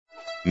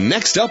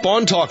Next up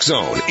on Talk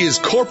Zone is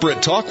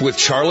Corporate Talk with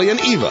Charlie and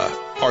Eva.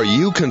 Are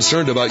you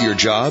concerned about your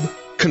job?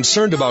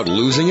 Concerned about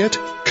losing it?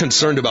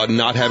 Concerned about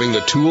not having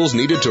the tools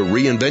needed to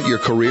reinvent your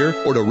career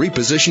or to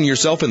reposition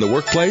yourself in the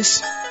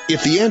workplace?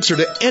 If the answer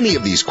to any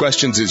of these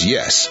questions is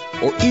yes,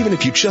 or even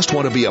if you just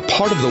want to be a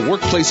part of the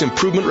workplace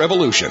improvement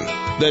revolution,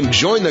 then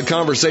join the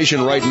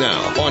conversation right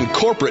now on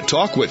Corporate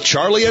Talk with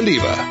Charlie and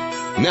Eva.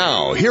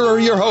 Now, here are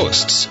your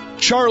hosts,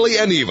 Charlie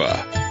and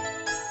Eva.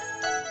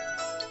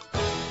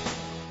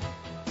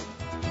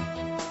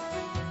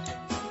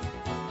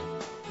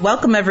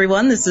 Welcome,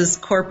 everyone. This is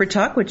Corporate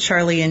Talk with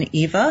Charlie and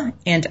Eva,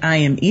 and I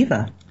am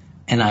Eva.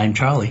 And I'm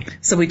Charlie.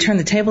 So we turned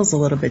the tables a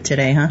little bit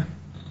today, huh?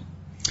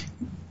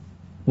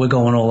 We're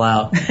going all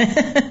out.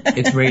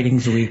 It's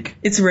ratings week.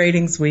 It's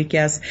ratings week,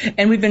 yes.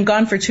 And we've been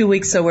gone for 2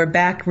 weeks, so we're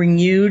back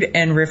renewed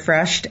and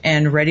refreshed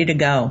and ready to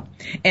go.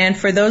 And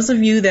for those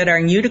of you that are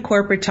new to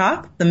Corporate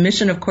Talk, the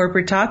mission of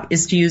Corporate Talk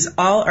is to use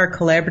all our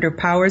collaborative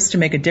powers to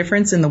make a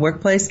difference in the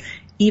workplace,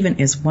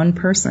 even as one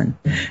person.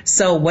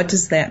 So what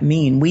does that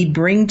mean? We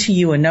bring to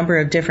you a number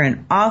of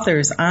different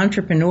authors,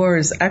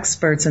 entrepreneurs,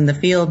 experts in the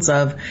fields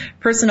of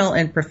personal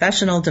and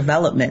professional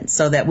development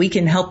so that we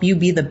can help you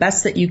be the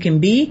best that you can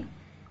be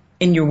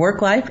in your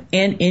work life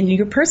and in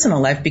your personal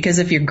life. Because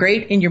if you're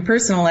great in your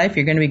personal life,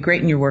 you're going to be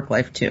great in your work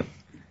life too.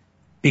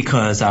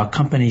 Because our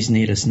companies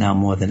need us now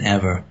more than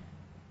ever.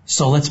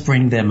 So let's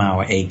bring them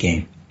our A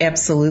game.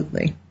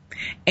 Absolutely.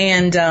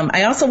 And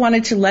I also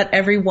wanted to let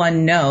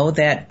everyone know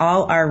that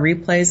all our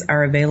replays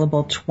are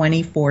available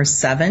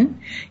 24/7.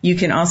 You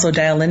can also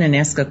dial in and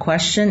ask a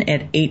question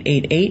at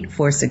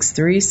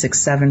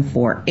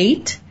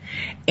 888-463-6748.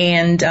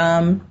 And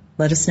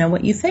let us know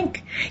what you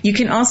think. You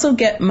can also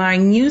get my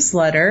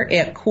newsletter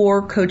at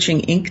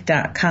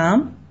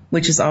corecoachinginc.com,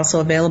 which is also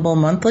available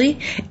monthly.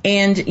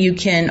 And you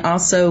can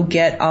also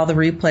get all the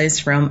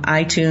replays from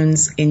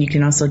iTunes, and you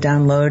can also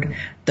download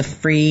the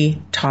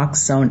free Talk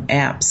Zone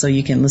app so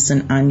you can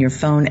listen on your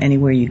phone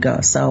anywhere you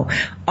go. So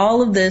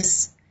all of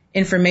this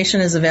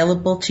information is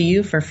available to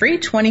you for free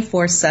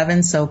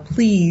 24/7, so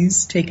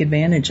please take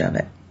advantage of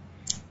it.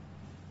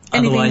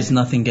 Otherwise,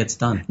 nothing gets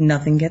done.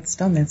 Nothing gets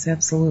done. That's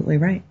absolutely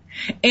right.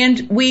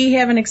 And we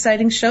have an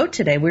exciting show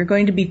today. We're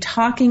going to be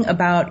talking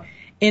about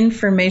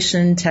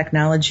information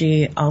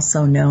technology,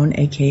 also known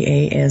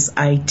AKA as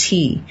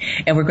IT.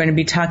 And we're going to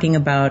be talking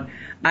about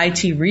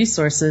IT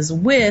resources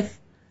with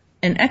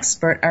an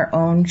expert, our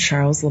own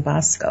Charles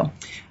Labasco.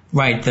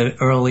 Right.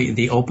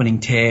 The opening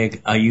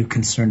tag, are you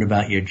concerned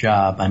about your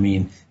job? I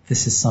mean,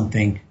 this is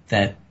something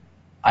that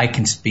I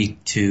can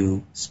speak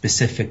to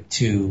specific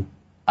to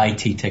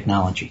IT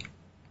technology.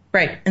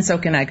 Right. And so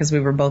can I, because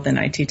we were both in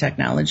IT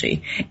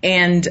technology.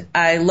 And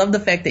I love the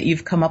fact that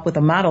you've come up with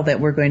a model that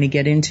we're going to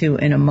get into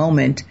in a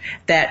moment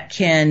that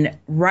can,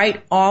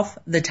 right off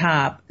the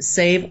top,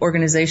 save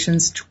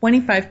organizations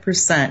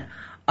 25%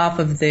 off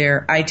of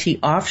their IT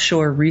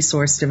offshore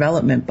resource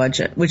development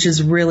budget, which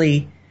is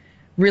really,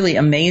 really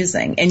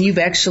amazing. And you've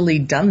actually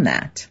done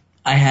that.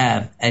 I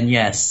have. And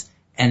yes.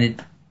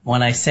 And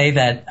when I say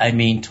that, I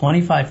mean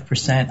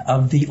 25%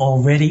 of the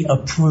already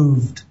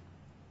approved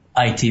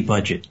IT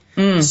budget.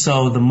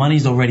 So the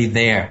money's already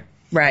there.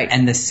 Right.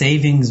 And the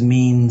savings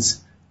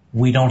means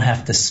we don't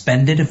have to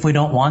spend it if we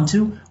don't want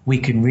to. We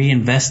can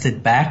reinvest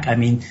it back. I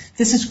mean,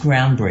 this is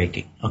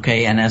groundbreaking,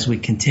 okay? And as we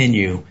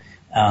continue,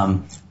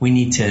 we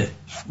need to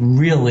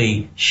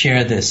really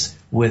share this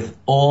with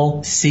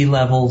all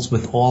C-levels,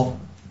 with all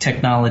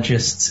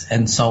technologists,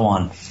 and so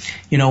on.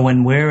 You know,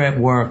 when we're at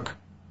work,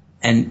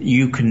 and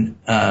you can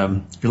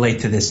relate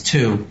to this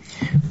too,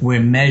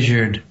 we're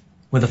measured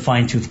with a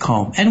fine-tooth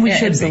comb. And we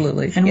should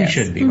absolutely. be. And yes. we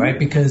should be, right?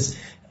 Because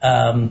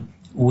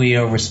we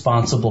are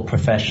responsible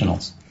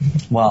professionals.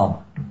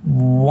 Well,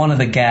 one of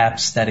the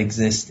gaps that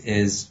exist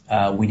is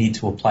we need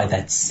to apply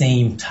that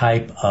same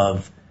type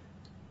of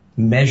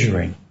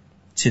measuring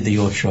to the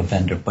offshore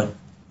vendor. But,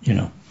 you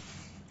know,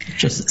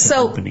 just an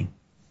opening.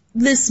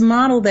 This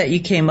model that you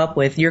came up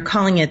with, you're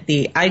calling it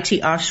the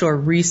IT offshore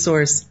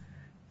resource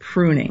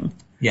pruning.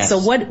 Yes. So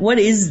what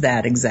is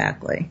that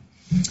exactly?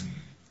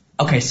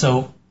 Okay,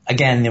 so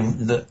again,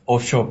 the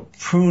offshore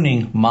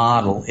pruning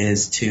model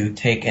is to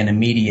take an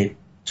immediate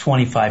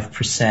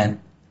 25%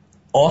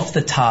 off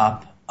the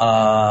top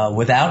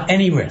without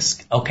any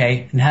risk,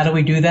 okay? And how do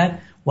we do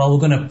that? Well,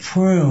 we're going to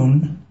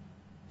prune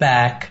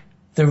back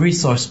the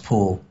resource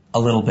pool a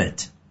little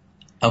bit,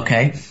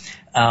 okay?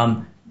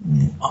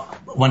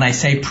 When I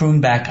say prune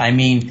back, I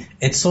mean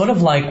it's sort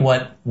of like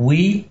what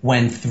we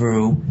went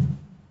through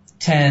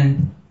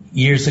 10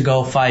 years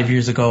ago, 5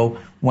 years ago,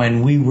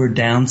 when we were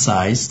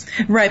downsized.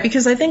 Right,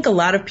 because I think a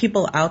lot of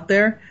people out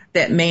there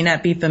that may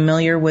not be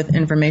familiar with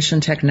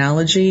information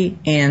technology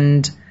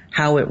and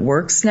how it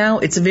works now,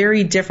 it's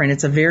very different.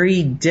 It's a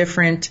very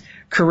different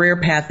career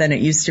path than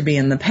it used to be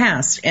in the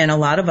past. And a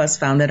lot of us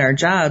found that our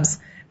jobs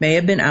may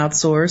have been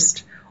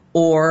outsourced,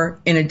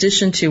 or in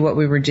addition to what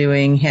we were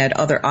doing, had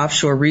other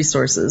offshore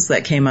resources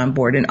that came on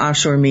board. And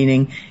offshore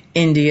meaning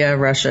India,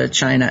 Russia,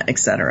 China,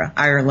 etc.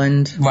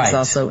 Ireland was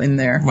also in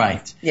there.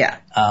 Right. Yeah.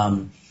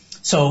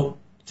 So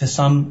to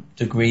some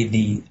degree,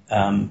 the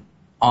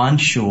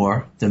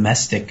onshore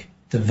domestic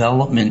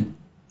development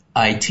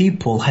IT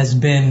pool has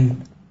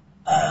been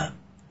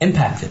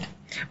impacted.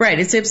 Right.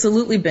 It's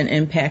absolutely been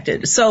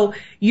impacted. So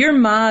in your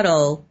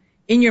model,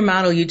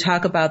 you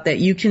talk about that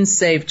you can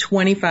save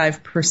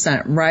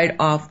 25% right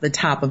off the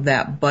top of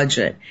that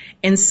budget.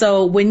 And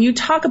so when you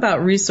talk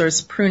about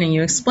resource pruning,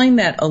 you explain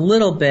that a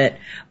little bit,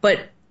 but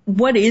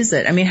what is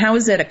it? I mean, how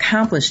is that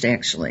accomplished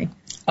actually?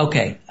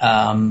 Okay.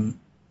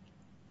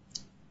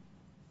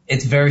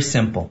 It's very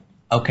simple.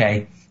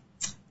 Okay.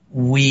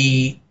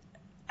 We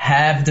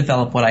have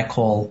developed what I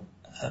call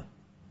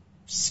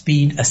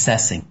speed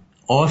assessing,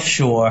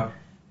 offshore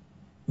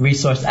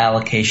resource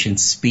allocation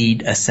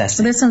speed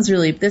assessing. So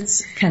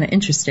that's kind of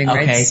interesting,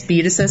 right? Okay.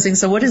 Speed assessing.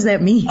 So what does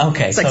that mean?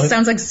 Okay. It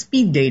sounds like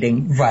speed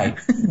dating. Right.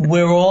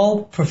 We're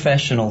all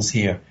professionals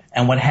here.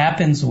 And what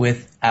happens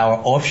with our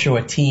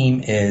offshore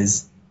team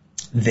is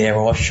they're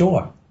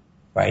offshore,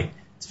 right?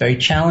 It's very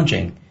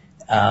challenging.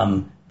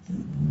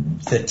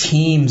 The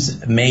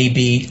teams may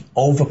be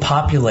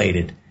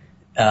overpopulated.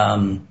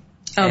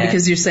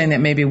 Because you're saying that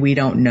maybe we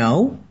don't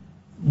know?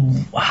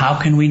 How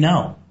can we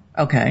know?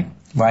 Okay.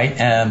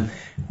 Right.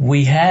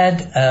 We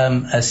had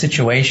a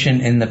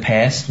situation in the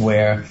past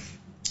where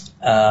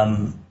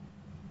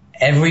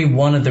every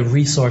one of the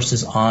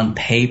resources on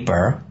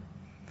paper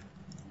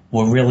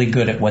were really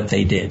good at what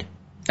they did.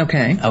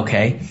 Okay.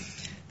 Okay.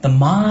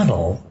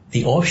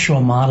 The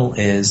offshore model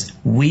is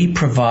we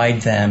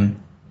provide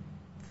them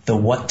the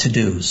what to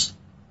do's.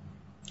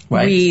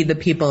 Right? We, the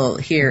people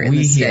here in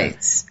the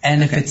States.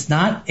 And if it's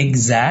not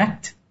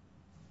exact,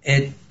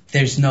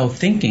 there's no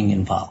thinking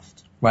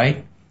involved,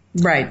 right?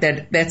 Right.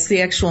 That's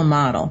the actual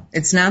model.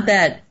 It's not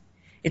that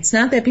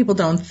people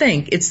don't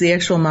think. It's the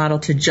actual model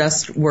to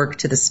just work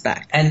to the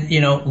spec. And,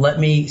 let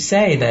me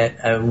say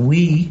that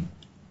we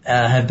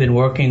have been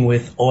working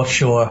with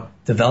offshore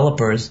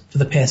developers for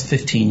the past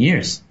 15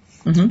 years.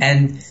 Mm-hmm.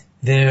 And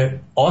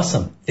they're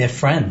awesome. They're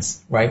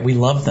friends, right? We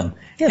love them.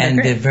 Yeah, and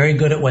great. They're very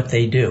good at what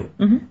they do.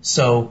 Mm-hmm.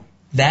 So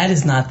that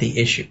is not the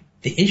issue.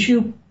 The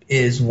issue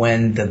is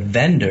when the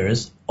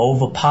vendors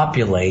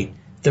overpopulate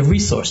the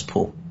resource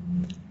pool.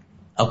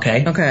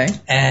 Okay? Okay.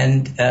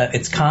 And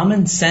it's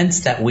common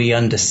sense that we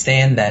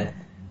understand that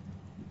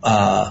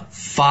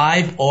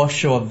 5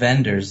 offshore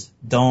vendors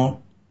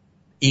don't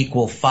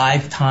equal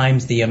 5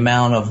 times the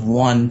amount of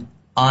one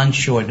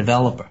onshore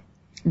developer.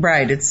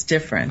 Right, it's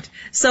different.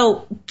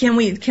 So can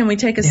we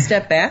take a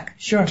step back?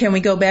 Sure. Can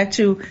we go back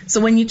to, so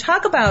when you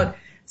talk about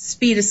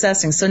speed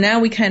assessing, so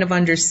now we kind of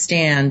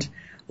understand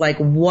like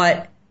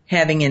what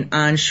having an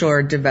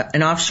offshore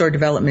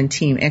development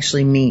team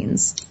actually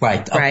means.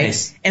 Right. Okay.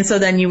 Right. And so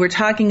then you were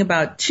talking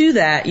about to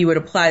that you would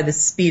apply the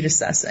speed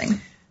assessing.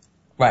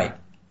 Right.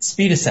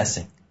 Speed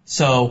assessing.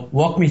 So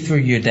walk me through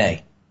your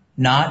day.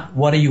 Not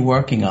what are you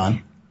working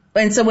on?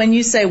 And so when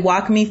you say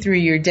walk me through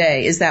your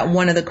day, is that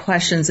one of the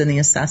questions in the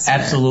assessment?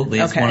 Absolutely.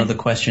 It's one of the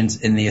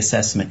questions in the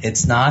assessment.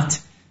 It's not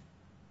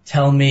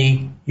tell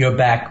me your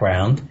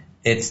background.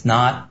 It's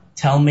not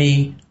tell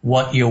me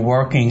what you're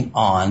working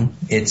on.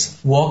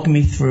 It's walk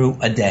me through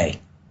a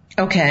day.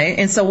 Okay.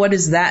 And so what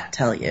does that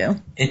tell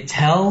you? It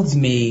tells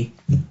me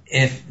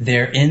if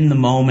they're in the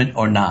moment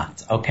or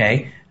not.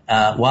 Okay.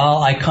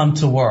 Well, I come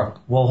to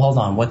work. Well, hold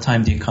on. What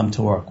time do you come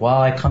to work? Well,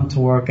 I come to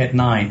work at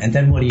 9. And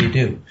then what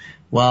do?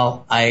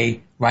 Well, I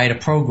write a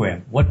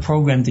program. What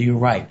program do you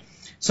write?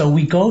 So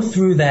we go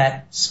through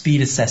that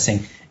speed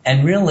assessing,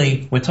 and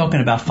really we're talking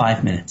about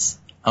 5 minutes.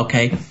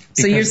 Okay?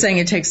 So you're saying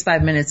it takes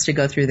 5 minutes to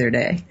go through their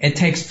day? It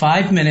takes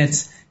 5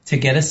 minutes to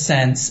get a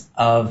sense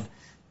of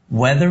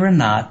whether or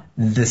not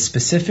the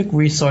specific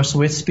resource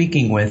we're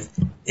speaking with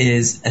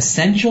is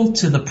essential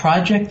to the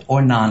project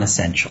or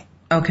non-essential.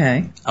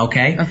 Okay.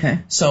 Okay? Okay.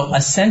 So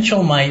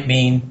essential might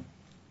mean,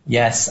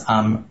 yes,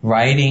 I'm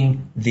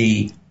writing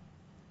the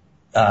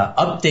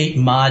update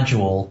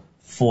module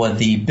for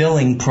the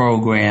billing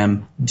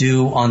program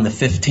due on the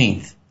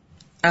 15th.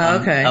 Oh,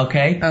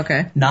 okay.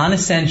 Okay?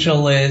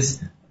 Non-essential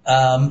is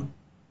I'm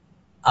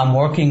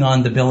working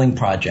on the billing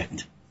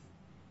project.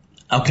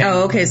 Okay.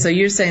 Oh, okay. So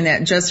you're saying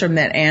that just from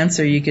that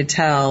answer you could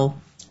tell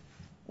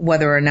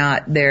whether or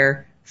not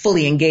they're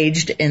fully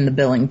engaged in the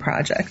billing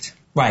project.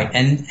 Right.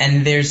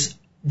 And there's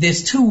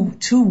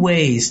two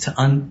ways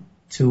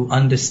to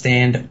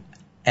understand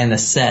and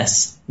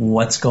assess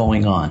what's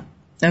going on.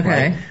 Okay.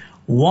 Right?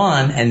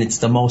 One, and it's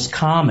the most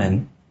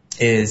common,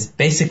 is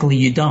basically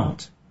you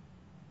don't.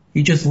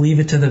 You just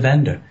leave it to the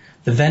vendor.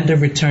 The vendor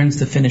returns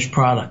the finished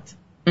product.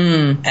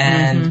 And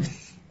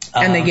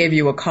they gave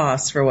you a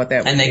cost for what that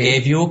would be. And they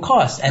gave you a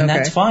cost, and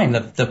that's fine.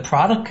 The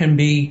product can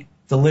be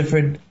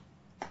delivered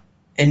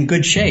in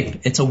good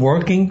shape. It's a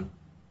working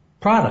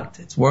product.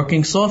 It's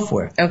working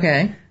software.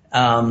 Okay.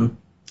 And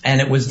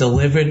it was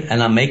delivered,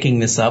 and I'm making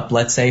this up,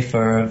 let's say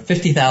for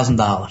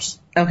 $50,000.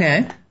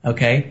 Okay.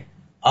 Okay.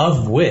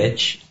 Of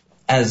which,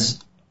 as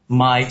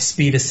my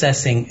speed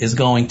assessing is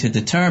going to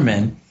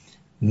determine,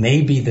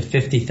 maybe the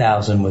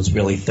 50,000 was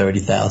really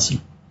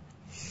 30,000.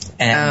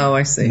 And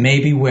I see.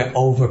 Maybe we're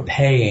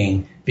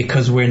overpaying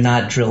because we're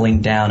not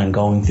drilling down and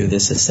going through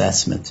this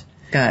assessment.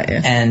 Got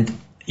it. And,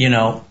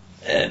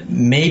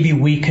 maybe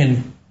we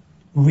can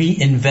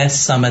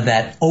reinvest some of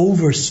that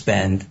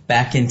overspend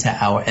back into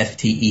our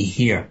FTE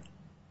here.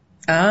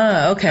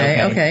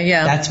 Okay,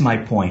 yeah. That's my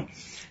point.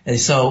 And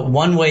so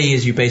one way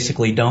is you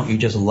basically don't, you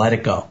just let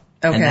it go.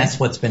 Okay. And that's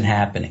what's been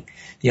happening.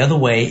 The other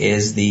way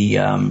is the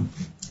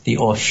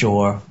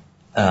offshore,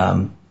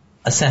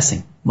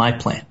 assessing, my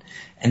plan.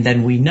 And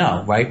then we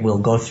know, right, we'll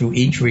go through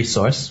each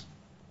resource.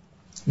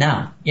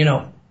 Now,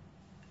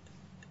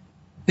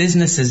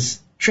 business is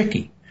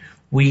tricky.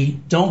 We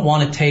don't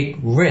want to take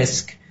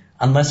risk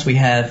unless we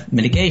have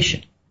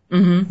mitigation,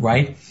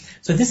 right?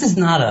 So this is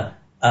not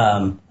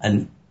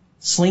a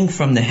sling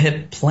from the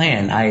hip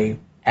plan. I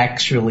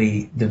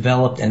actually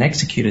developed and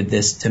executed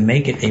this to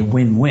make it a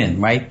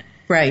win-win, right?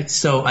 Right.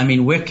 So,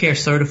 we're CARE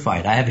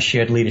certified. I have a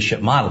shared leadership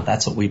model.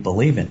 That's what we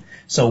believe in.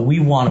 So we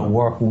want to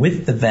work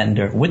with the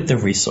vendor, with the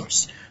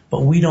resource,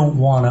 but we don't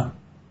want to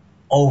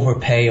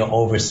overpay or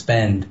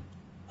overspend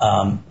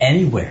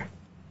anywhere.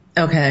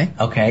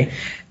 Okay.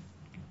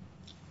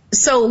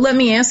 So let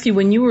me ask you,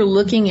 when you were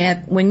looking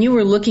at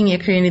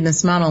creating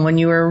this model, when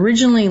you were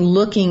originally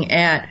looking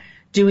at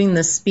doing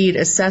the speed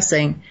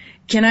assessing,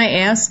 can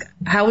I ask,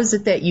 how is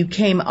it that you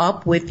came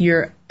up with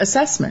your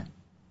assessment?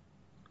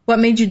 What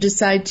made you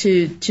decide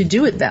to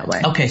do it that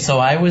way? Okay, so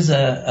I was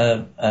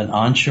an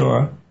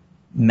onshore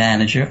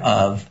manager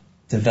of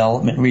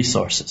development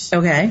resources.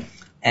 Okay.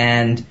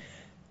 And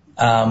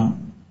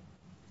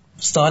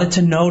started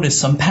to notice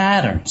some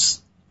patterns,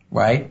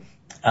 right?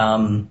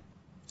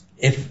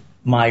 If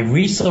my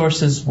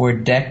resources were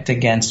decked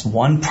against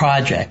one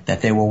project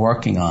that they were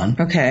working on,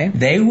 okay,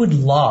 they would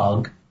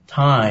log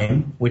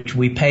time, which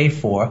we pay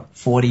for,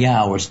 40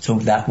 hours to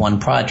that one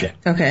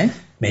project. Okay.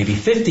 Maybe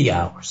 50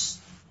 hours,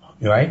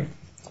 right?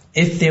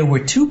 If there were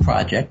two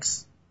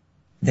projects,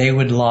 they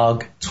would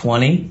log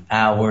 20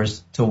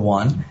 hours to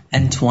one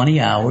and 20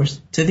 hours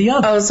to the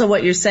other. Oh, so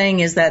what you're saying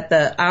is that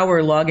the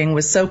hour logging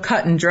was so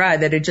cut and dry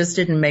that it just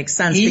didn't make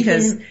sense,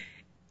 because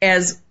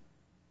as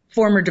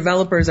former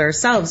developers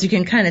ourselves, you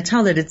can kind of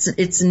tell that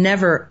it's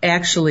never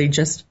actually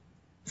just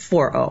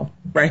 4-0,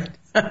 right?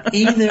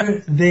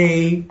 Either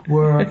they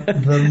were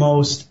the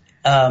most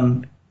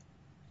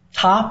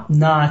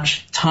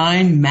top-notch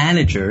time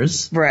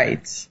managers,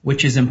 right,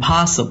 which is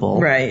impossible,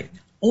 right,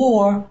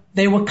 or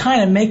they were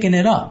kind of making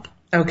it up.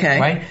 Okay.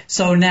 Right?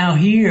 So now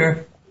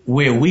here,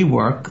 where we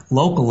work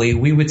locally,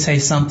 we would say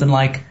something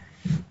like,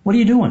 what are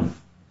you doing?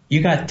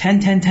 You got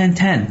 10, 10, 10,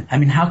 10.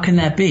 How can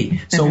that be?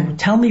 So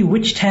tell me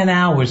which 10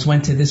 hours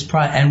went to this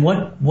project, and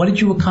what did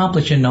you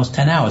accomplish in those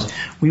 10 hours?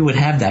 We would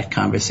have that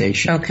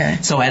conversation. Okay.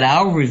 So at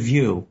our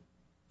review,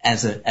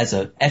 as a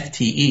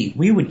FTE,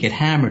 we would get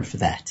hammered for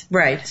that.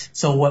 Right.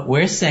 So what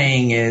we're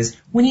saying is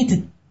we need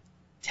to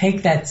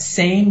take that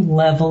same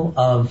level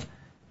of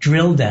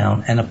drill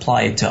down and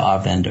apply it to our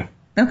vendor.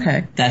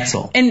 Okay. That's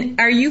all. And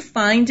are you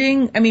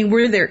finding,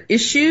 were there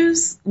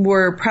issues?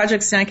 Were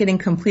projects not getting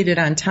completed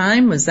on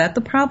time? Was that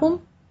the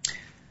problem?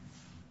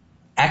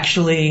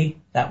 Actually,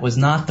 that was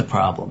not the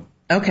problem.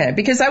 Okay.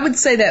 Because I would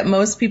say that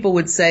most people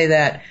would say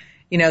that,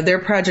 their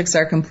projects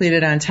are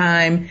completed on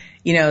time.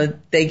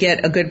 They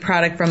get a good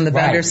product from the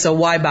vendor, so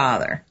why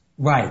bother?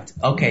 Right.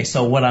 Okay.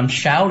 So what I'm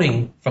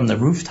shouting from the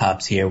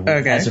rooftops here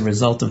as a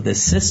result of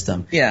this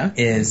system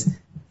is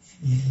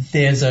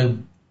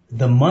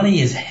the money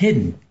is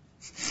hidden.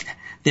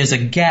 There's a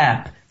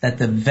gap that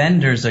the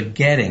vendors are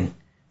getting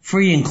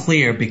free and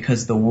clear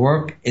because the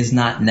work is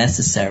not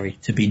necessary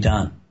to be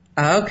done.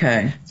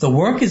 Okay. The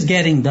work is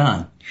getting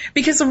done.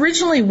 Because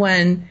originally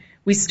when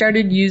we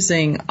started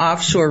using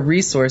offshore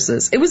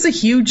resources, it was a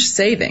huge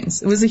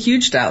savings. It was a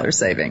huge dollar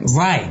savings.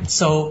 Right.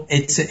 So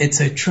it's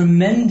a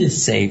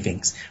tremendous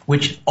savings,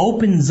 which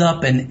opens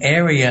up an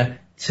area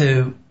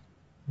to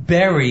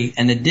bury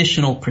an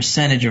additional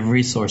percentage of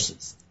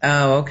resources.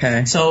 Oh,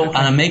 okay. So, and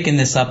I'm making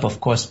this up, of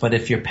course, but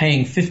if you're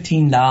paying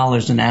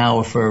 $15 an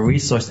hour for a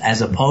resource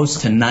as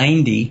opposed to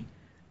 $90,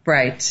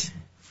 right,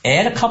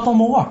 add a couple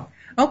more.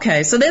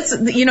 Okay. So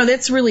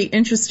that's really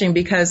interesting,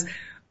 because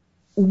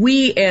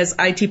we as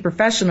IT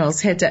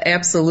professionals had to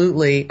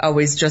absolutely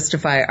always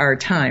justify our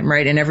time,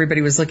 right? And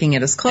everybody was looking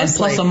at us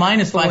closely. And plus or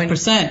minus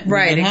 5%.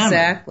 Right,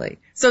 exactly.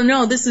 So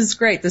no, this is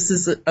great. This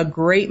is a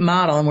great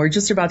model, and we're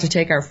just about to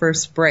take our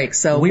first break.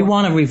 So we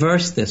want to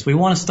reverse this. We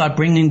want to start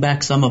bringing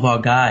back some of our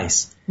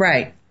guys.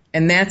 Right.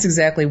 And that's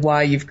exactly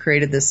why you've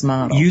created this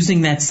model.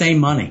 Using that same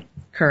money.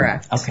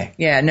 Correct. Okay.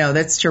 Yeah, no,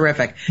 that's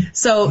terrific.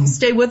 So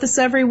stay with us,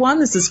 everyone.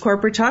 This is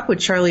Corporate Talk with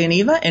Charlie and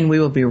Eva, and we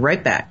will be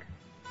right back.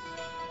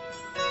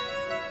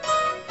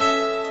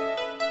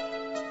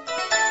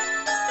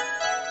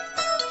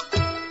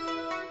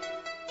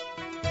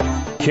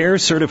 CARE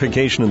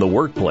Certification in the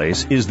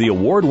Workplace is the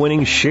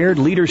award-winning shared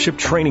leadership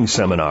training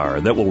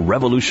seminar that will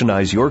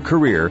revolutionize your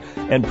career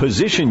and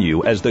position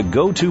you as the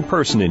go-to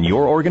person in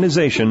your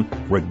organization,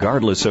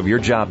 regardless of your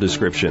job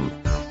description.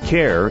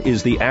 CARE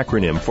is the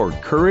acronym for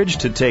Courage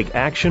to Take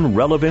Action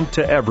Relevant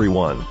to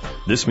Everyone.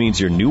 This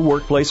means your new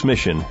workplace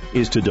mission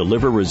is to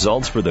deliver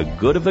results for the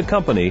good of the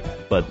company,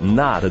 but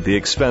not at the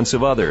expense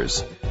of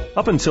others.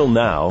 Up until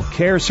now,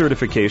 CARE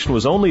certification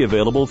was only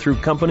available through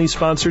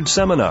company-sponsored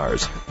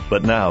seminars,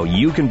 but now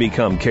you can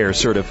become CARE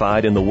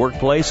certified in the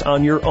workplace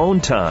on your own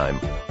time.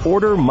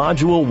 Order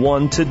Module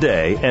 1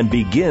 today and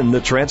begin the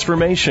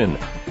transformation.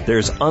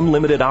 There's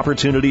unlimited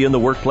opportunity in the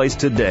workplace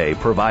today,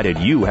 provided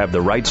you have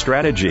the right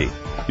strategy.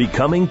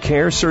 Becoming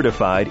CARE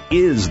certified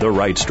is the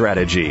right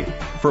strategy.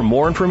 For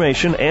more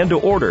information and to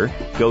order,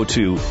 go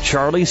to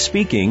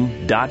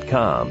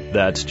charliespeaking.com.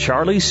 That's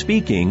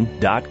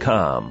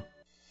charliespeaking.com.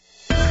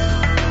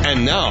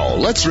 And now,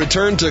 let's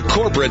return to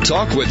Corporate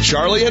Talk with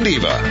Charlie and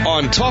Eva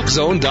on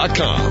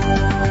TalkZone.com.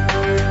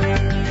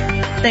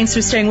 Thanks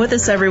for staying with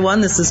us, everyone.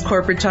 This is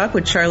Corporate Talk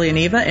with Charlie and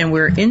Eva, and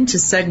we're into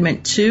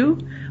segment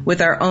 2 with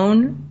our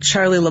own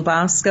Charlie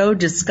Labasco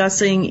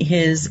discussing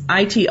his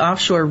IT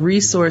offshore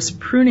resource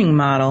pruning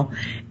model.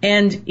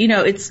 And, you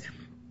know, it's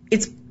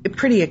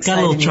pretty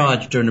exciting. Got a little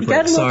charge during the break.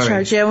 Got a little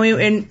charge, yeah.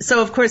 And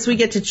so, of course, we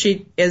get to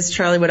cheat, as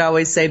Charlie would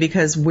always say,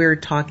 because we're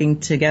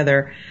talking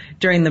together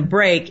during the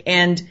break.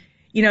 And,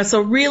 you know, so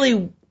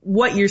really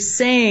what you're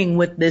saying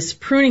with this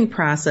pruning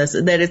process,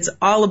 that it's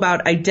all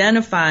about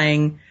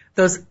identifying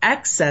those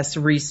excess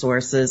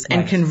resources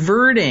and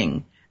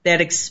converting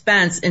that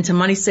expense into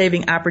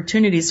money-saving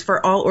opportunities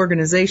for all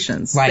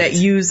organizations that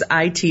use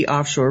IT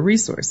offshore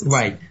resources.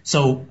 Right.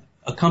 So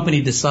a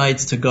company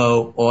decides to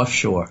go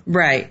offshore.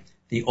 Right.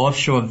 The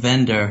offshore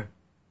vendor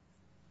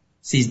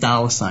sees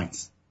dollar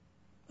signs.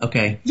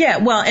 Okay. Yeah,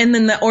 well, and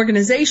then the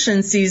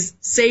organization sees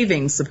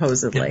savings,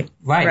 supposedly.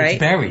 Right. It's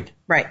buried.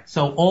 Right.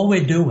 So all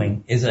we're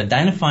doing is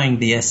identifying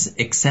the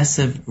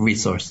excessive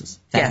resources.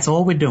 That's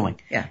all we're doing.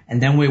 Yeah.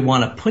 And then we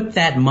want to put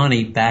that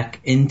money back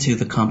into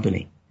the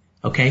company.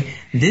 Okay.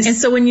 And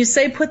so when you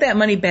say put that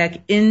money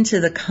back into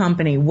the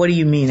company, what do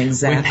you mean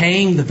exactly? We're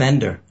paying the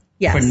vendor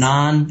for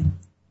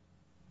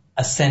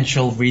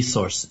non-essential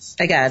resources.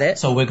 I got it.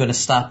 So we're going to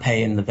stop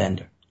paying the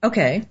vendor.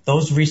 Okay.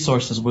 Those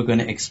resources, we're going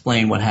to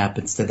explain what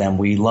happens to them.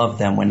 We love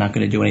them. We're not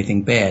going to do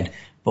anything bad,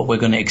 but we're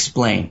going to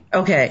explain.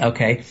 Okay.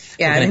 Okay.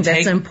 Yeah, I think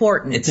that's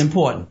important. It's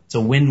important. It's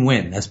a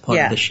win-win. That's part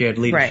of the shared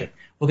leadership. Right.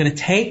 We're going to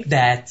take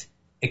that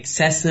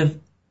excessive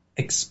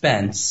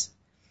expense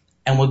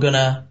and we're going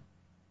to,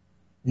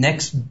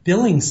 next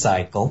billing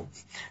cycle,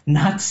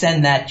 not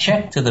send that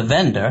check to the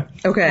vendor.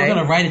 Okay. We're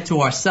going to write it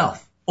to ourselves,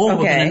 or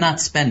we're going to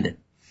not spend it.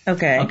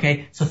 Okay.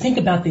 Okay. So think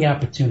about the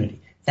opportunity.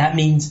 That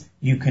means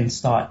you can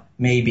start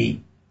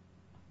maybe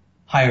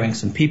hiring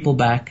some people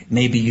back.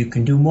 Maybe you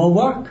can do more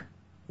work,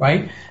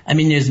 right? I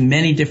mean, there's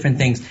many different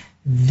things.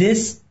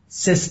 This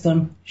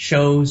system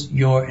shows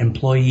your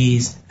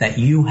employees that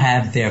you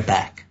have their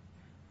back,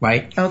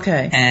 right?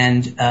 Okay.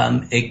 And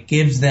it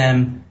gives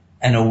them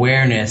an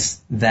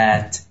awareness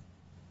that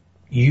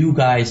you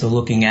guys are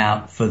looking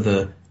out for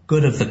the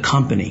good of the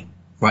company,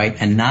 right?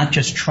 And not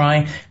just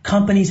trying.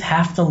 Companies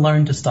have to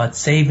learn to start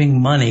saving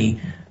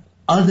money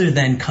other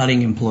than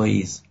cutting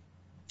employees.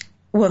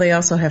 Well, they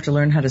also have to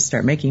learn how to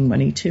start making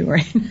money too,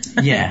 right?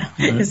 Yeah.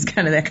 It's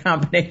kind of that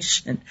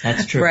combination.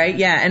 That's true. Right?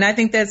 Yeah. And I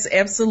think that's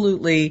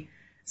absolutely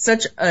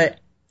such a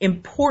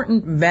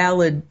important,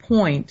 valid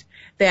point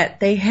that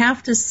they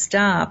have to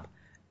stop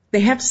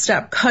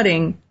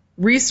cutting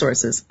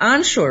resources,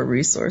 onshore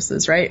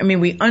resources, right? I mean,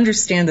 we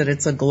understand that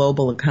it's a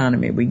global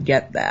economy. We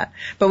get that.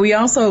 But we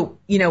also,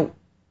 you know,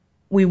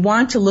 we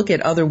want to look at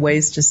other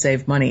ways to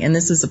save money, and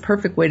this is a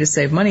perfect way to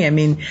save money. I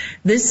mean,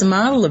 this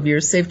model of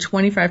yours saved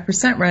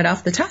 25% right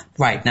off the top.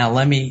 Right. Now,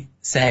 let me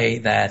say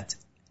that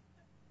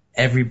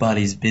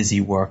everybody's busy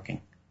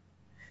working.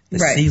 The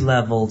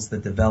C-levels, the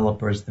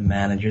developers, the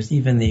managers,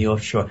 even the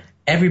offshore,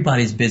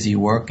 everybody's busy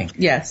working.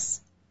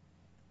 Yes.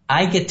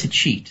 I get to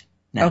cheat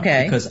now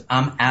because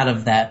I'm out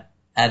of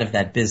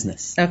that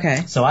business.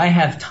 Okay. So I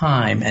have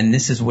time, and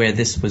this is where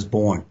this was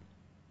born.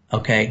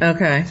 Okay.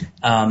 Okay.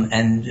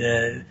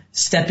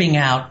 Stepping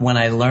out when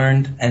I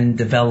learned and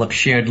developed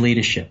shared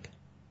leadership.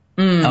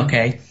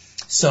 Okay.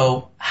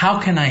 So how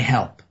can I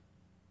help?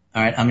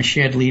 All right. I'm a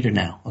shared leader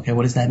now. Okay.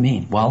 What does that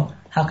mean? Well,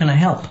 how can I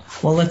help?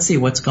 Well, let's see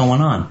what's going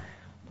on.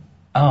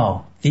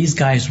 Oh, these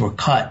guys were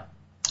cut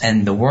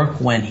and the work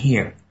went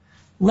here.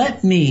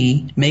 Let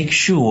me make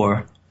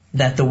sure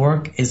that the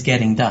work is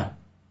getting done.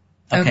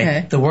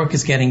 Okay. The work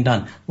is getting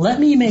done. Let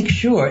me make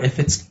sure if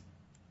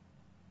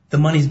the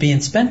money's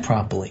being spent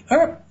properly.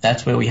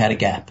 That's where we had a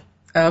gap.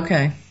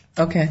 Okay.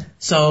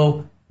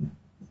 So,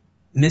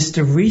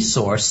 Mr.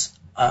 Resource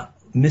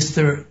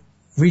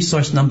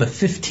number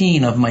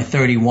 15 of my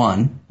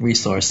 31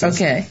 resources.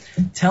 Okay.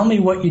 Tell me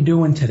what you're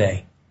doing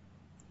today.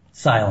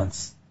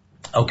 Silence.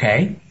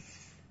 Okay.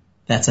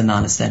 That's a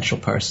non-essential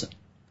person.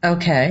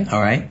 Okay. All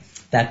right.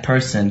 That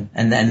person,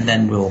 and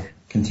then we'll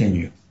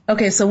continue.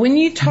 Okay. So when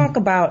you talk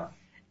about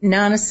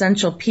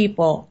non-essential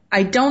people,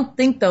 I don't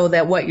think, though,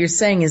 that what you're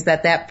saying is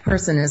that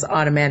person is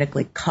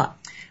automatically cut.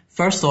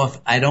 First off,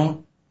 I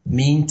don't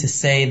mean to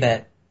say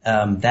that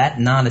that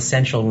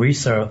non-essential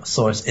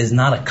resource is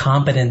not a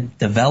competent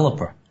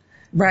developer.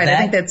 Right. I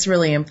think that's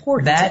really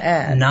important to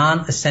add. That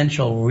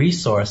non-essential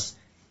resource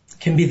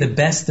can be the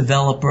best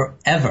developer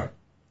ever.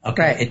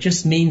 Okay. Right. It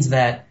just means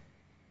that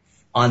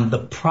on the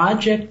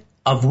project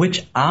of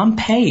which I'm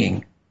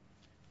paying,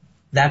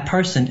 that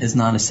person is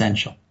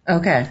non-essential.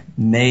 Okay.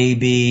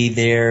 Maybe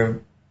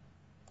they're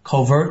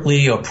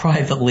covertly or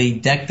privately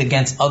decked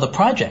against other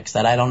projects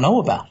that I don't know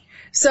about.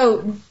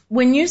 So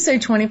when you say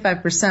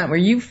 25%, were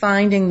you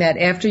finding that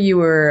after you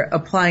were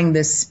applying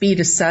this speed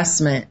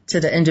assessment to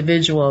the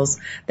individuals,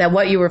 that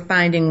what you were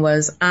finding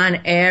was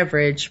on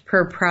average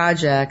per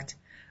project,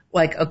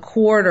 like a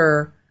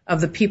quarter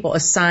of the people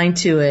assigned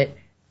to it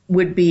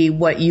would be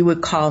what you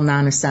would call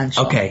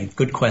non-essential? Okay,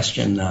 good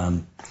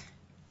question,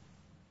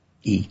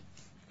 E.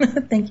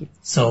 Thank you.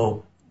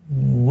 So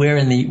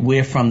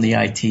we're from the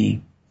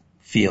IT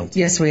field.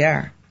 Yes, we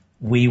are.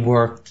 We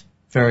worked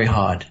very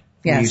hard.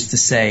 Yes. We used to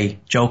say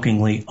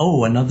jokingly,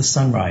 oh, another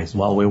sunrise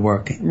while we're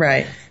working.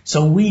 Right.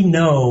 So we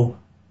know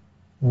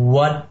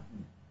what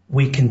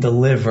we can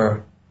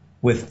deliver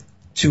with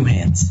two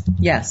hands.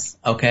 Yes.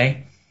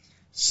 Okay?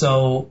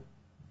 So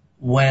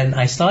when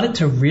I started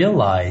to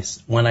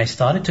realize, when I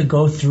started to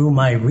go through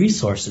my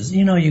resources,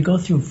 you go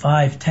through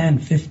 5, 10,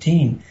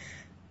 15,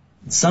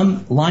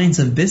 some lines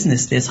of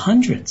business, there's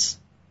hundreds.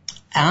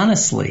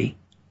 Honestly,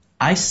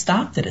 I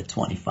stopped it at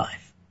 25.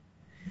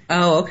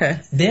 Oh,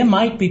 okay. There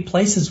might be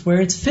places where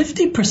it's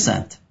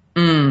 50%.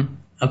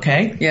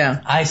 Okay?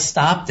 Yeah. I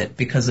stopped it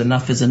because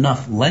enough is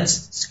enough.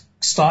 Let's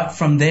start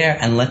from there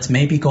and let's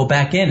maybe go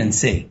back in and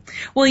see.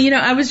 Well,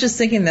 I was just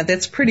thinking that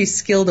that's pretty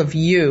skilled of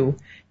you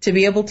to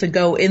be able to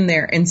go in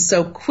there and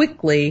so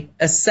quickly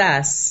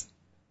assess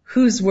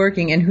who's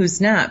working and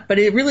who's not. But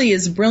it really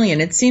is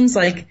brilliant. It seems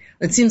like,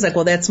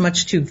 well, that's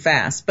much too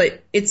fast,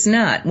 but it's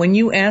not. When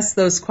you ask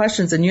those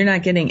questions and you're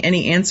not getting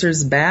any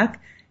answers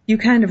back, you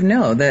kind of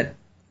know that.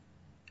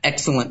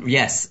 Excellent.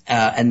 Yes.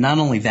 And not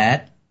only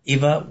that,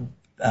 Eva,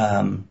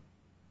 I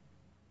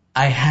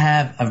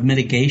have a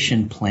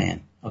mitigation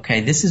plan. Okay.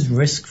 This is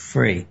risk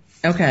free.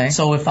 Okay.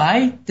 So if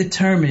I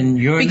determine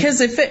because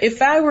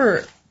if I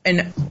were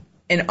an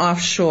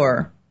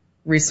offshore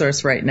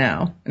resource right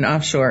now, an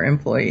offshore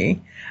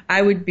employee, I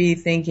would be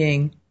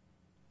thinking,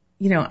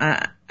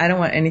 I don't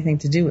want anything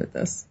to do with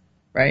this.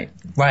 Right.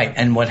 Right.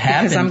 And what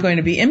happened? Because I'm going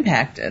to be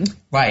impacted.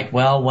 Right.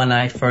 Well, when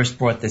I first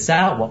brought this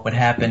out, what would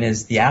happen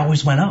is the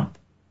hours went up.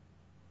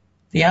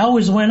 The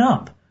hours went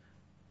up.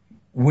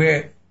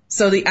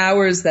 So the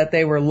hours that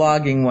they were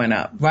logging went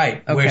up.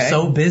 Right. Okay. We're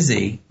so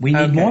busy. We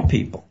need more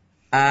people.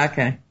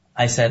 Okay.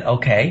 I said,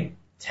 okay,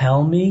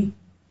 tell me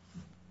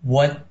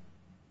what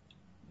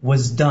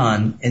was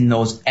done in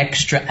those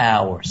extra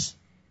hours.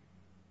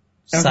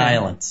 Okay.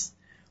 Silence.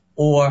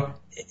 Or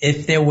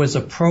if there was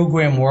a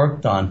program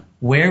worked on,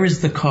 where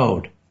is the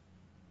code?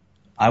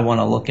 I want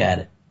to look at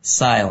it.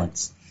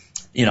 Silence.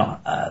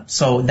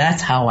 So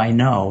that's how I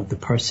know the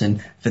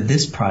person for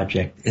this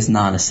project is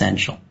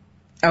non-essential.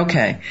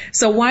 Okay.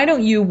 So why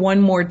don't you one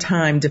more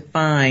time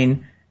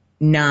define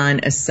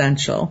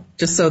non-essential,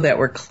 just so that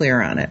we're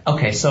clear on it?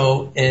 Okay.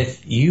 So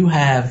if you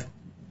have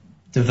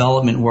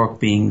development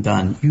work being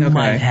done, you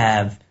might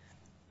have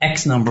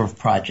X number of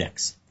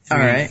projects,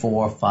 3,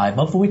 4, 5,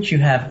 of which you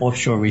have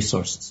offshore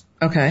resources.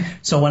 Okay.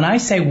 So when I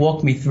say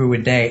walk me through a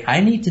day,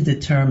 I need to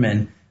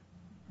determine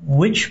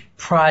which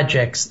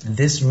projects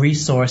this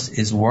resource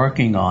is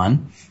working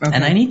on,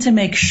 and I need to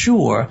make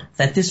sure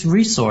that this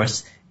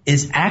resource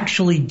is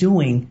actually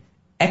doing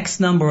X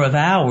number of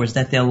hours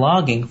that they're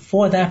logging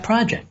for that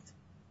project.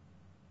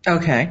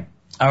 Okay.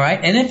 All right?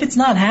 And if it's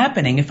not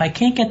happening, if I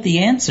can't get the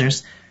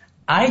answers,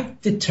 I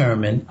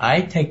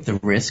take the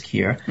risk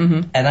here,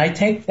 and I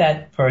take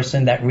that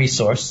person, that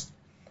resource,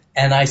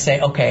 and I say,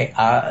 okay,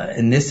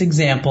 in this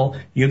example,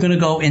 you're going to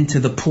go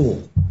into the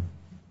pool.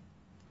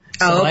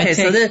 So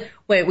okay.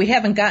 Wait, we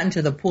haven't gotten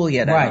to the pool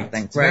yet, I don't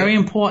think. It's very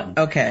important.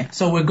 Okay.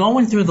 So we're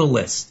going through the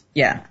list.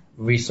 Yeah.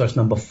 Resource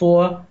number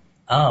 4.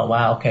 Oh,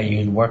 wow. Okay.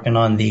 You're working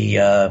on the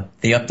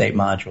update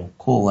module.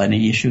 Cool.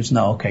 Any issues?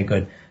 No. Okay,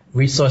 good.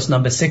 Resource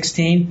number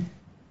 16.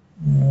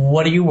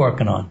 What are you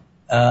working on?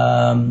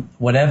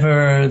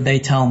 Whatever they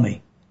tell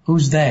me.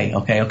 Who's they?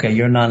 Okay.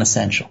 You're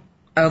non-essential.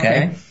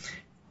 Okay.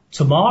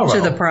 Tomorrow.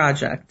 To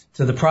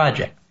the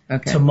project.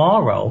 Okay.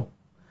 Tomorrow,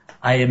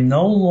 I am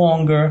no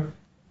longer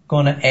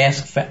going to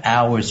ask for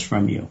hours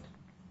from you.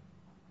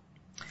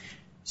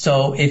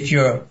 So if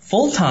you're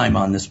full-time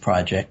on this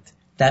project,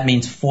 that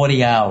means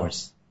 40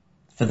 hours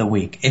for the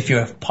week. If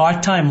you're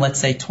part-time, let's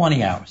say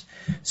 20 hours.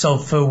 So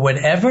for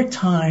whatever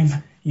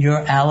time you're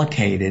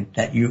allocated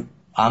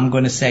I'm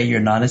going to say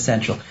you're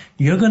non-essential,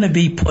 you're going to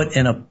be put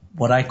in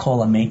what I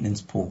call a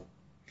maintenance pool.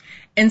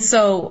 And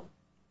so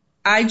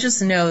I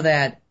just know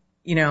that,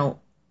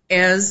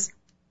 as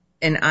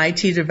an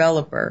IT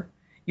developer,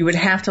 you would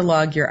have to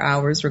log your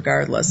hours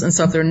regardless. And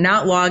so if they're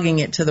not logging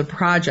it to the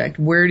project,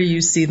 where do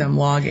you see them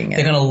logging it?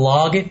 They're going to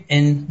log it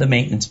in the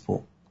maintenance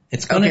pool.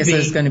 It's going to be so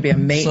it's going to be a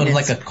maintenance sort of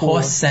like a pool.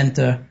 cost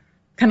center.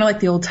 Kind of like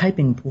the old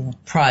typing pool.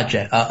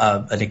 Project,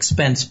 an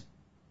expense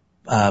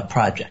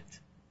project.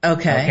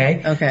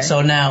 Okay.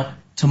 So now,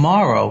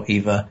 tomorrow,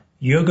 Eva,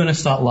 you're going to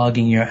start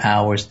logging your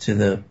hours to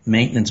the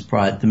maintenance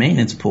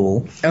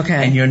pool.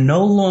 Okay. And you're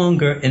no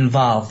longer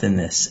involved in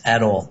this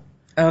at all.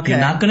 Okay. You're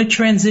not going to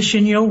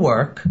transition your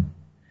work.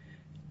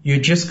 You're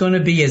just going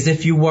to be as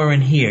if you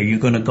weren't here. You're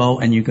going to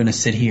go and you're going to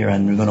sit here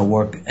and you're going to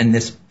work in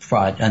this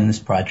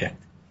project.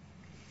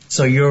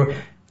 So you're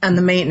on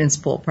the maintenance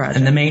pool project.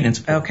 In the maintenance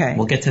pool. Okay.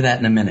 We'll get to that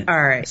in a minute.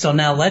 All right. So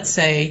now let's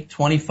say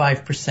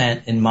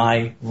 25% in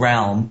my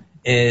realm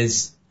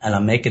is, and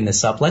I'm making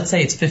this up, let's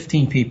say it's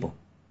 15 people.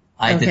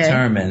 I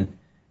determine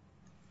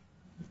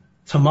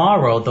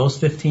tomorrow those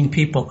 15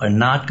 people are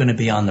not going to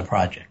be on the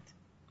project.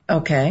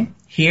 Okay.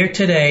 Here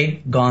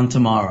today, gone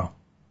tomorrow.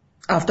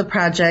 Off the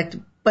project,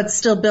 but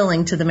still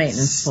billing to the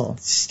maintenance pool.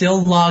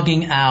 Still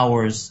logging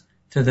hours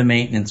to the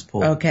maintenance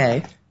pool.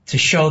 Okay. To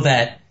show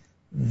that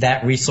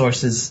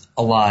resource is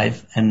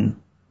alive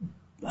and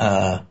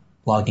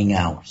logging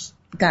hours.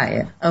 Got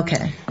you.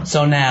 Okay.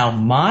 So now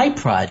my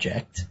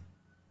project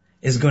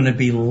is going to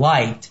be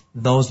light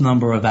those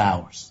number of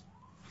hours.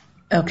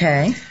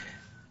 Okay.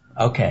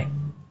 Okay.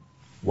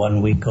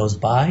 1 week goes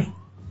by.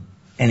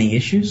 Any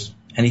issues?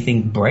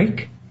 Anything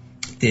break?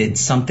 Did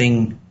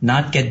something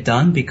not get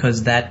done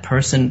because that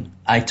person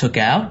I took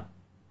out?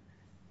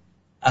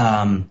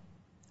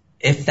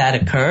 If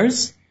that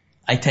occurs,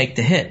 I take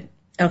the hit.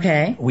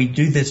 Okay. We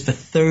do this for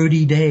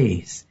 30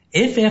 days.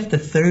 If after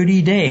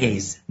 30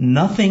 days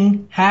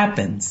nothing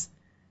happens,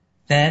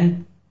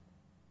 then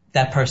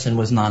that person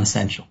was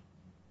non-essential.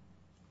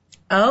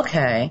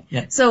 Okay.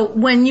 Yeah. So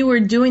when you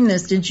were doing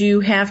this, did you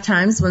have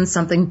times when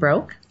something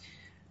broke?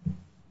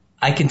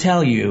 I can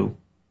tell you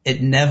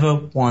it never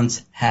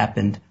once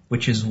happened,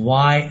 which is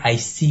why I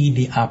see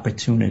the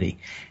opportunity.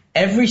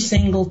 Every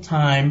single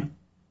time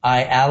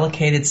I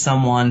allocated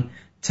someone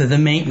to the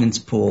maintenance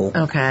pool,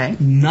 okay,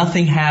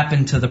 nothing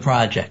happened to the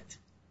project.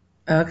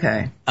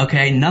 Okay.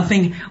 Okay,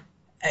 nothing.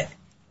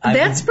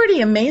 That's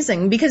pretty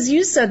amazing because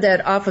you said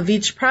that off of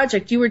each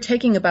project you were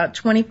taking about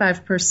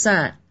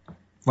 25%.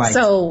 Right.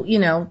 So,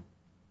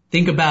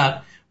 think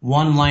about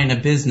one line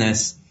of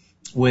business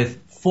with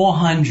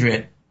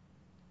 400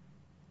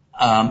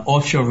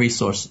 offshore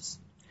resources.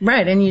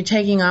 Right, and you're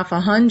taking off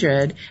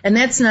 100, and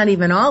that's not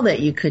even all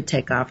that you could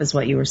take off is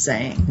what you were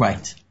saying.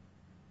 Right.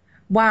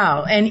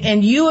 Wow,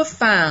 and you have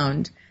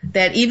found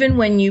that even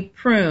when you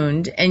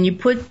pruned and you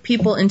put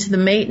people into the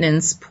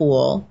maintenance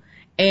pool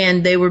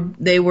and they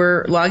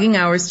were logging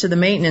hours to the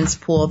maintenance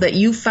pool, that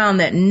you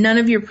found that none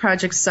of your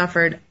projects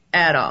suffered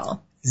at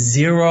all.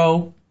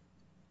 Zero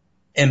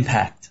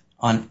impact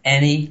on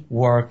any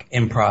work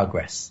in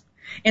progress.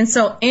 And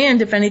so,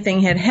 and if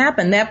anything had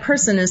happened, that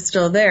person is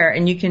still there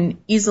and you can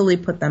easily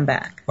put them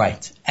back.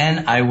 Right.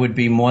 And I would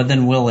be more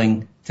than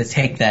willing to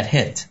take that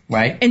hit,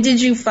 right? And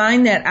did you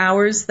find that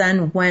hours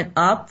then went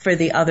up for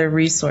the other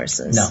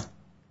resources?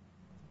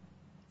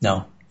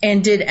 No.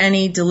 And did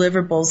any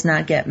deliverables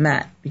not get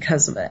met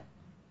because of it?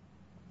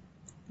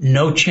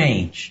 No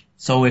change.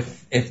 So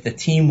if the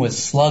team was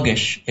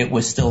sluggish, it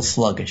was still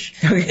sluggish.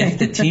 Okay. If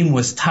the team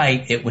was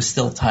tight, it was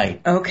still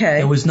tight. Okay.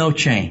 There was no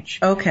change.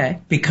 Okay.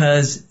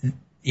 Because,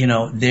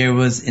 there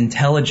was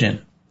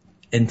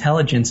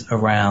intelligence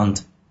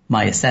around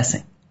my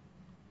assessing.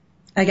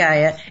 I got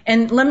you.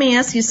 And let me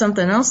ask you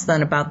something else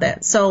then about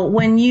that. So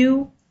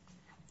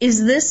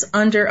is this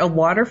under a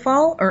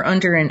waterfall or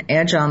under an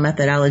agile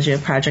methodology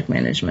of project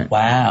management?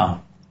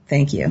 Wow.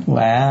 Thank you.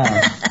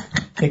 Wow.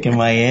 Kicking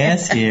my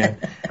ass here.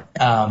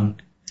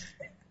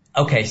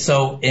 Okay,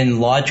 so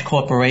in large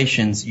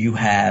corporations, you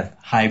have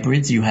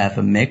hybrids, you have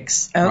a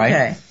mix, right?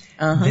 Okay.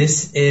 Uh-huh.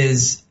 This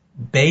is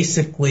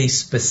basically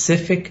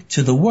specific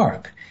to the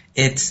work.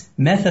 It's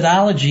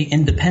methodology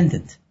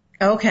independent.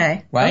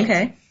 Okay. Right?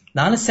 Okay.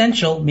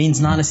 Non-essential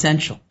means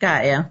non-essential.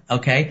 Got ya.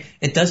 Okay?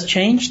 It does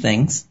change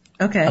things.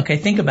 Okay. Okay,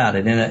 think about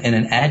it. In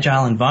an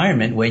agile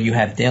environment where you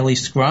have daily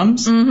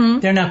scrums,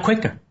 they're now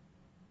quicker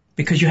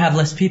because you have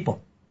less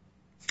people.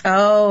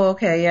 Oh,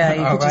 okay, yeah.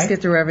 You can just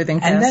get through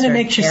everything faster. And then it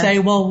makes you say,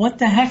 well, what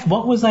the heck?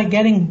 What was I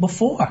getting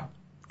before?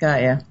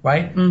 Got ya.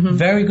 Right? Mm-hmm.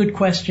 Very good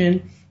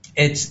question.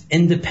 It's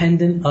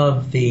independent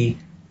of the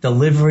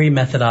delivery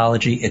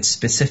methodology. It's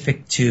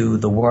specific to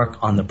the work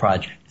on the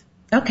project.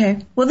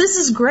 Okay. Well, this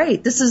is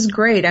great. This is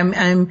great.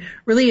 I'm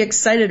really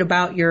excited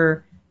about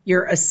your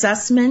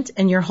assessment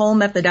and your whole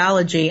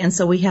methodology. And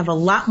so we have a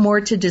lot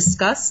more to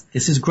discuss.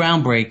 This is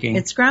groundbreaking.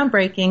 It's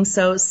groundbreaking.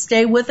 So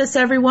stay with us,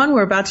 everyone.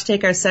 We're about to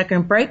take our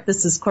second break.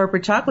 This is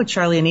Corporate Talk with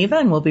Charlie and Eva,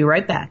 and we'll be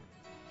right back.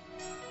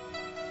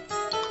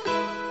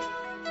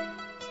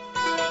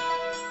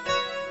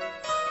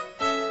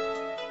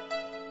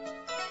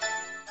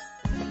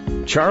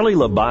 Charlie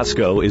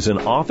Labasco is an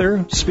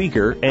author,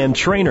 speaker, and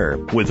trainer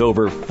with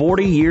over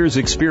 40 years'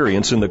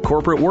 experience in the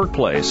corporate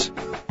workplace.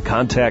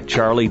 Contact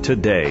Charlie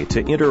today to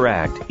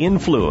interact,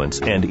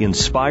 influence, and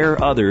inspire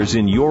others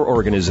in your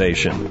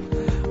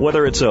organization.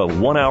 Whether it's a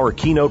 1-hour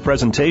keynote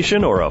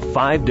presentation or a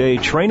 5-day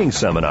training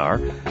seminar,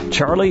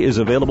 Charlie is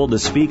available to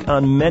speak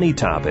on many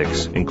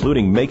topics,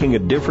 including making a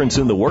difference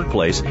in the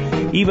workplace,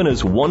 even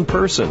as one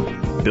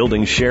person,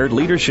 building shared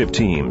leadership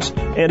teams,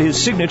 and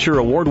his signature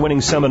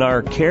award-winning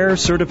seminar, Care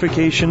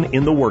Certification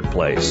in the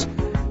Workplace.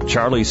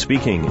 Charlie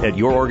speaking at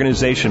your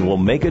organization will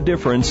make a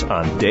difference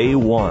on day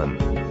one.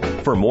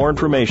 For more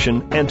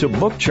information and to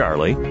book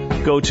Charlie,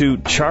 go to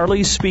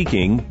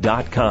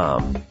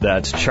charliespeaking.com.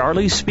 That's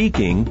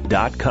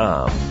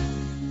charliespeaking.com.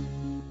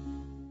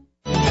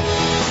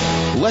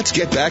 Let's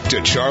get back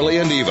to Charlie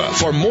and Eva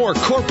for more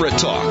corporate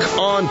talk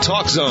on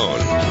Talk Zone.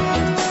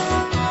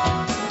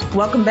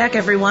 Welcome back,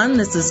 everyone.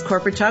 This is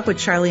Corporate Talk with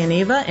Charlie and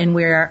Eva, and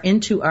we are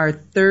into our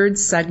third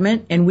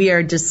segment, and we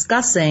are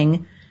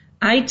discussing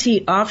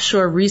IT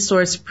offshore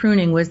resource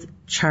pruning with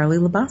Charlie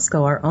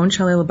Labasco, our own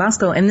Charlie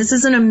Labasco. And this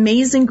is an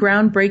amazing,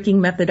 groundbreaking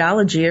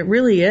methodology. It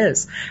really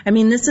is. I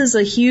mean, this is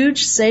a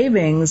huge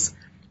savings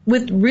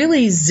with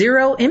really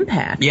zero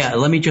impact. Yeah,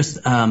 let me just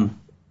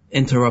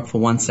interrupt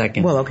for 1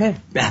 second. Well, okay.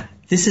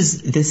 This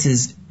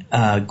is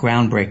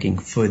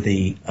groundbreaking for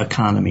the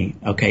economy,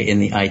 okay, in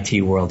the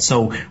IT world.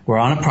 So we're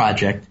on a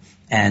project,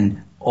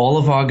 and all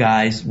of our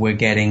guys were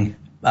getting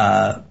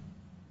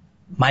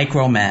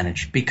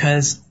micromanaged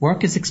because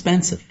work is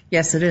expensive.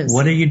 Yes, it is.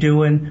 What are you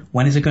doing?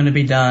 When is it going to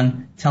be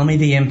done? Tell me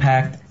the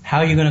impact. How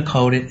are you going to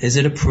code it? Is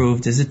it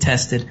approved? Is it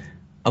tested?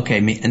 Okay,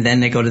 and then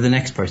they go to the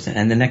next person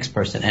and the next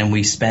person, and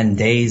we spend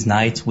days,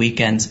 nights,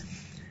 weekends.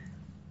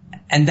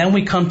 And then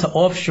we come to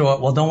offshore.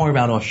 Well, don't worry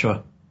about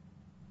offshore.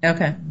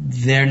 Okay.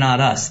 They're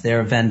not us. They're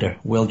a vendor.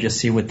 We'll just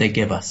see what they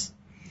give us.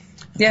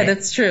 Okay? Yeah,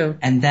 that's true.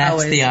 And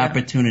that's the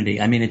opportunity.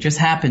 I mean, it just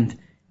happened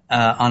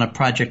on a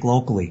project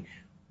locally.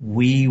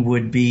 We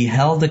would be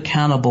held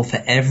accountable for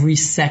every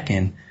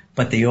second,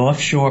 but the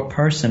offshore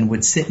person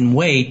would sit and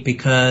wait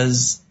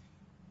because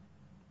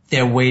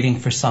they're waiting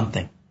for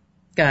something.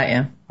 Got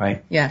you.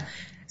 Right. Yeah.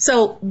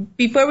 So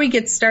before we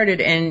get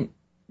started and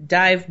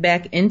dive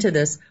back into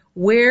this,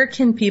 where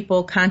can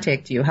people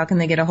contact you? How can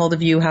they get a hold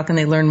of you? How can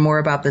they learn more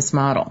about this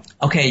model?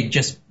 Okay,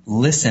 just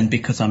listen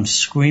because I'm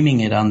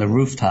screaming it on the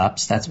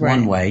rooftops. That's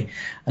one way.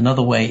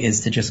 Another way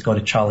is to just go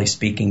to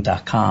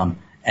charliespeaking.com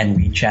and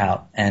reach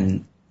out,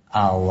 and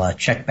I'll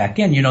check back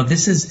in. You know,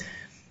 this is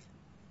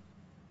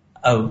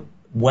a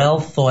well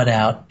thought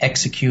out,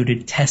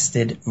 executed,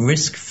 tested,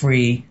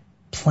 risk-free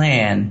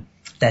plan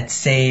that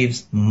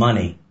saves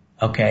money,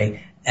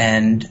 okay,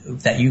 and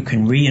that you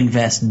can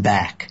reinvest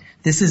back.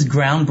 This is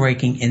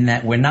groundbreaking in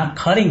that we're not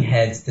cutting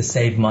heads to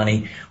save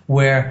money.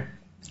 We're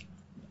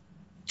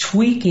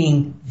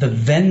tweaking the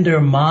vendor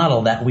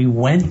model that we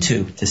went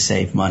to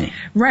save money.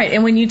 Right.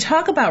 And when you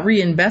talk about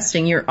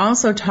reinvesting, you're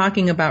also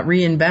talking about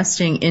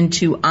reinvesting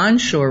into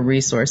onshore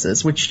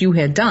resources, which you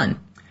had done.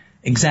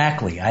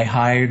 Exactly. I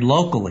hired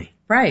locally.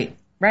 Right.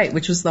 Right.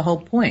 Which was the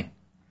whole point.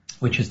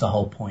 Which is the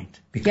whole point.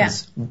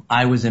 Because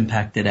I was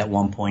impacted at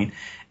one point,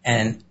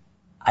 and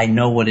I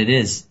know what it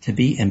is to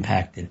be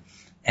impacted.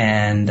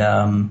 And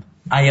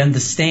I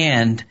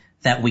understand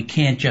that we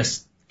can't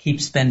just keep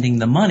spending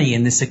the money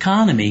in this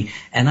economy,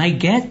 and I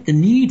get the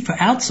need for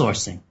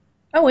outsourcing.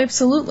 Oh,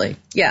 absolutely.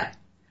 Yeah.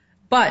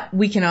 But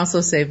we can also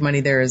save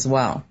money there as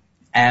well.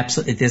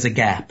 Absolutely. There's a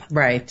gap.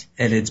 Right.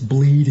 And it's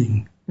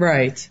bleeding.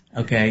 Right.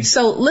 Okay.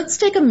 So let's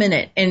take a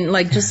minute and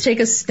just take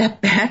a step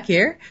back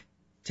here,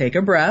 take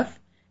a breath,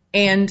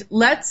 and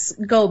let's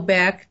go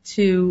back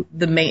to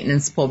the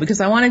maintenance pool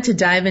because I wanted to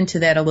dive into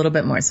that a little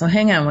bit more. So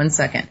hang on 1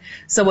 second.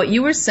 So what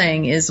you were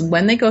saying is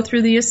when they go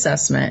through the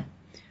assessment,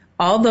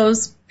 all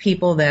those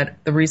people the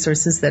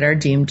resources that are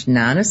deemed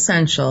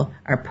non-essential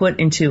are put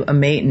into a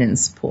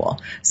maintenance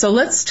pool. So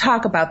let's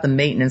talk about the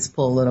maintenance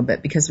pool a little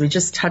bit because we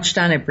just touched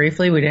on it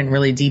briefly. We didn't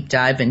really deep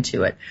dive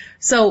into it.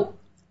 So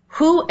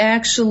who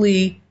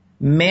actually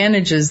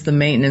manages the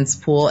maintenance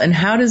pool and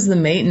how does the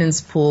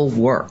maintenance pool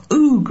work?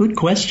 Ooh, good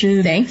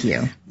question. Thank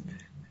you.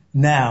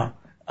 Now,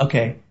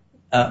 okay,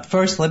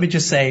 first let me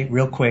just say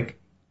real quick,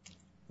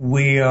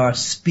 we are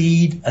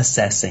speed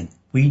assessing.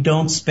 We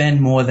don't spend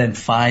more than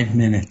 5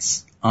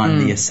 minutes on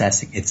the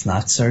assessing. It's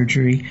not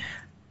surgery.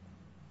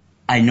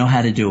 I know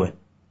how to do it.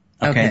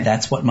 Okay.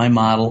 That's what my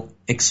model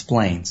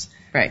explains.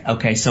 Right.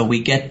 Okay, so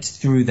we get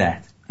through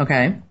that.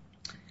 Okay.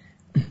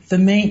 The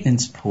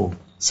maintenance pool.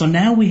 So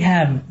now we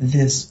have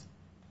this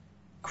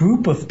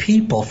group of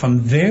people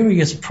from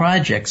various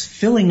projects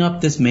filling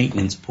up this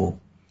maintenance pool.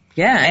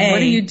 Yeah, and what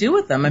do you do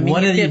with them? I mean,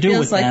 it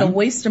feels like a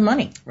waste of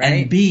money, right?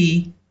 And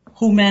B,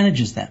 who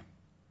manages them?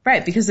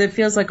 Right, because it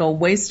feels like a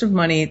waste of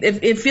money.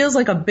 It feels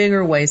like a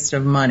bigger waste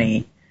of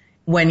money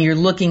when you're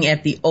looking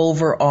at the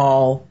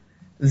overall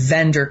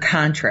vendor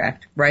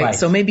contract, right?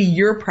 So maybe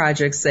your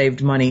project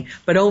saved money,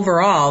 but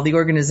overall, the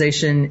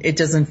organization, it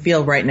doesn't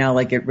feel right now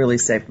like it really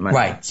saved money.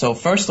 Right. So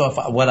first off,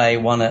 what I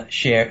want to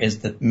share is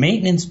the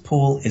maintenance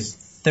pool is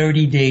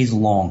 30 days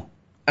long.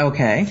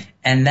 Okay.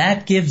 And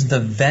that gives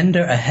the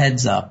vendor a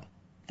heads up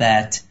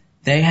that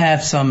they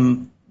have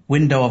some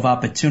window of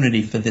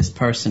opportunity for this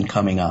person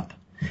coming up.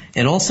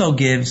 It also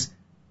gives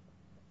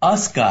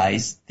us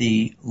guys,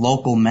 the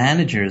local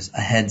managers,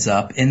 a heads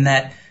up in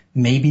that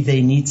maybe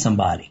they need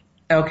somebody.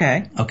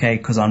 Okay. Okay,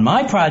 because on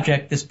my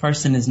project, this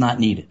person is not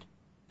needed.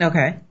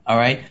 Okay. All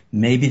right?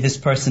 Maybe this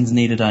person's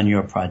needed on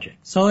your project.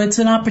 So it's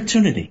an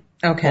opportunity.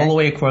 Okay. All the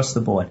way across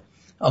the board.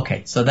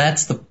 Okay, so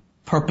that's the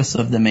purpose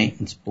of the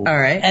maintenance pool. All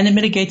right. And it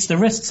mitigates the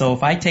risk. So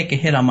if I take a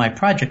hit on my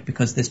project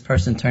because this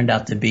person turned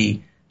out to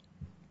be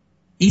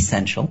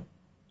essential,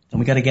 then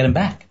we got to get him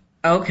back.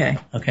 Okay.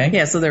 Okay?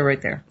 Yeah, so they're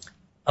right there.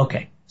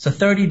 Okay. So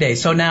 30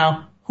 days. So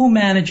now, who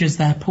manages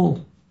that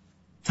pool?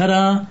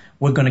 Ta-da!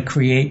 We're going to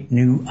create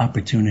new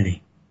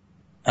opportunity.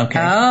 Okay?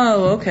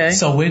 Oh, okay.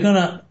 So we're going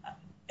to,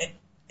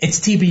 it's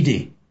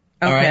TBD.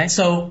 All Okay. right?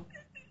 So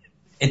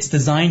it's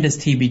designed as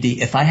TBD.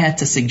 If I had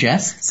to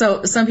suggest.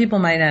 So some people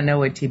might not know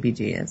what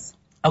TBD is.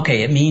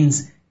 Okay, it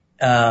means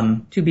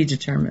To be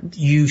determined.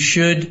 you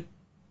should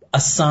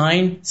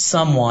assign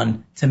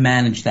someone to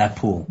manage that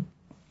pool.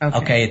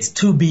 Okay, it's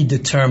to be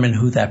determined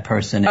who that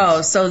person is.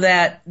 Oh, so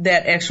that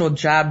actual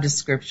job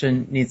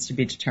description needs to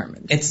be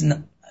determined.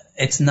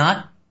 It's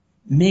not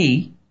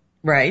me.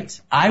 Right.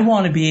 I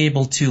want to be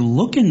able to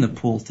look in the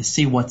pool to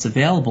see what's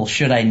available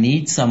should I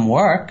need some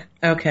work.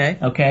 Okay.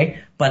 Okay,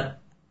 but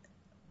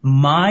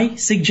my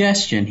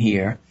suggestion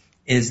here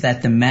is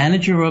that the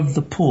manager of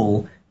the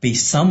pool be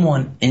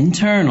someone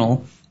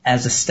internal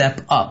as a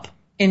step up.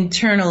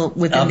 Internal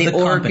within Of the the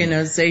company.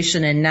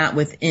 organization and not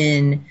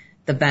within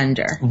the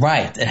vendor.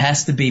 Right. It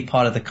has to be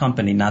part of the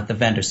company, not the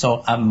vendor.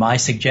 So my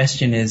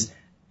suggestion is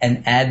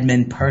an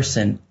admin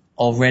person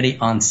already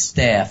on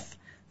staff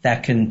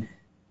that can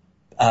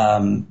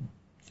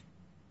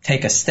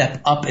take a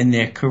step up in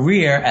their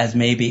career as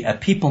maybe a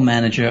people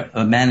manager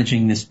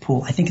managing this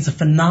pool. I think it's a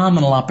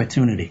phenomenal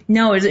opportunity.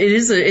 No,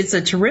 it's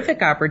a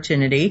terrific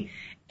opportunity.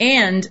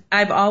 And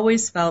I've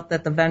always felt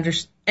that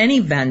any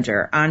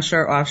vendor,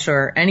 onshore,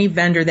 offshore, any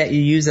vendor that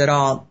you use at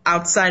all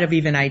outside of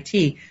even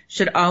IT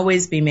should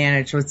always be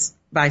managed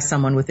by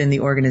someone within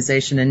the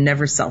organization and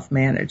never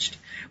self-managed,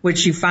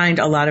 which you find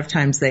a lot of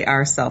times they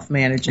are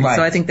self-managing. Right.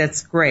 So I think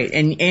that's great.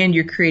 And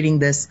you're creating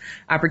this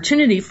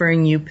opportunity for a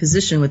new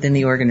position within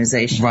the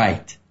organization.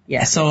 Right.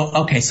 Yeah.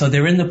 So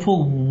they're in the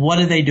pool. What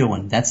are they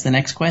doing? That's the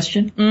next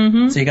question.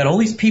 Mm-hmm. So you got all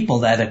these people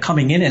that are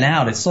coming in and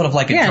out. It's sort of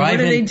like a drive-in. What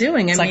are they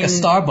doing? It's like a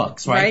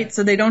Starbucks, right? Right.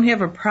 So they don't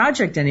have a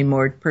project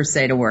anymore per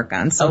se to work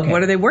on. So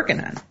what are they working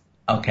on?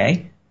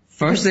 Okay.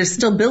 First, they're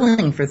still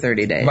billing for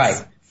 30 days.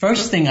 Right.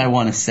 First thing I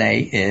want to say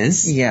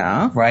is,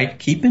 yeah. Right,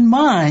 keep in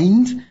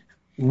mind,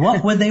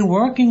 what were they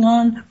working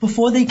on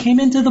before they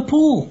came into the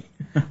pool?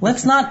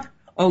 Let's not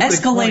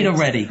escalate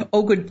already.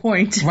 Oh, good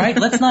point. Right?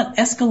 Let's not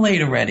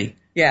escalate already.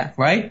 Yeah.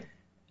 Right?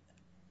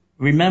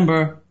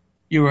 Remember,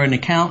 you were an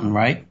accountant,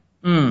 right?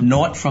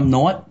 Naught from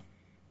naught?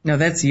 No,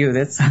 that's you.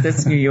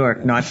 That's New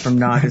York. Not from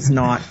naught is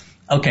naught.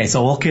 Okay,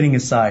 so all kidding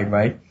aside,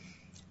 right?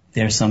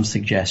 There's some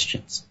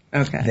suggestions.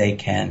 Okay. They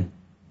can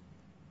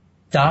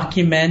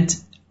document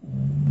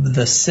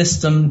the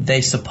system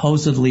they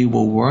supposedly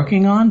were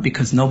working on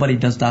because nobody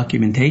does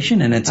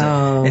documentation and it's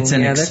an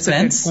expense.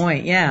 That's a good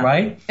point. Yeah.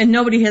 Right? And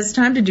nobody has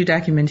time to do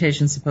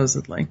documentation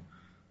supposedly.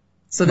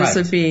 So this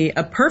would be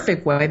a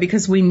perfect way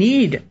because we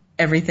need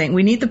everything.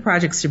 We need the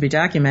projects to be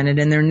documented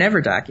and they're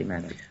never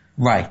documented.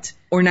 Right.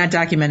 Or not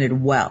documented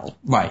well.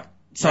 Right.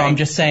 So I'm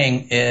just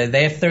saying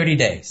they have 30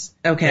 days.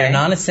 Okay. They're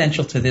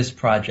non-essential to this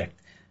project.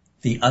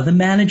 The other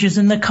managers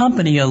in the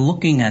company are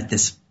looking at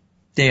this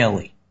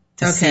daily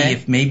to see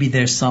if maybe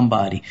there's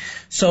somebody.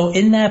 So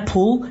in that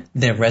pool,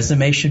 their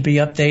resume should be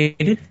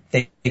updated.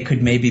 They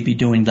could maybe be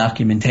doing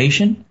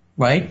documentation,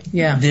 right?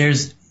 Yeah.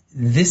 This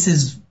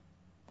is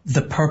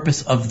the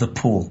purpose of the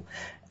pool.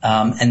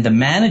 And the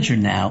manager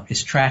now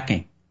is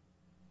tracking.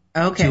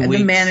 Okay. 2 weeks.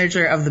 The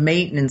manager of the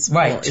maintenance pool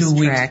Right. 2 is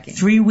weeks. tracking.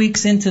 3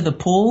 weeks into the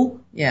pool.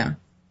 Yeah.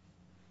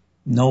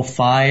 No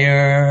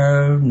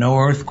fire, no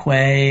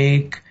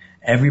earthquake.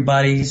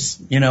 Everybody's,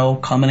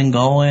 coming and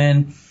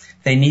going.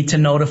 They need to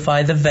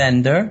notify the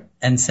vendor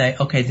and say,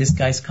 okay, this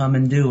guy's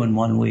coming due in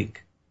 1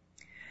 week.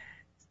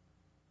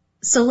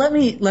 So let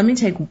me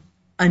take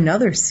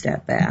another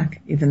step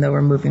back, even though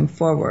we're moving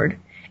forward,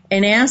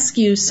 and ask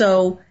you,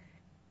 so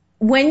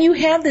when you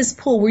have this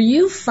pool, were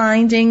you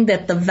finding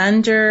that the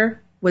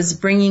vendor was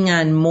bringing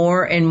on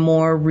more and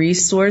more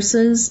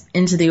resources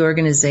into the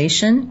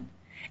organization?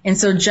 And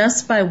so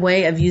just by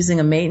way of using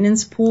a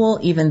maintenance pool,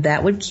 even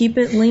that would keep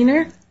it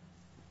leaner?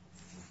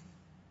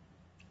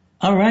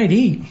 All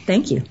righty.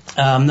 Thank you.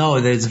 No,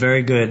 that's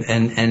very good.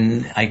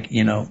 And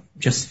I,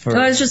 just for...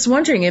 I was just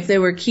wondering if they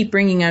were keep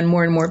bringing on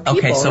more and more people,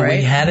 Okay, so right?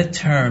 we had a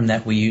term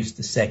that we used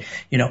to say,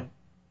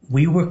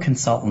 we were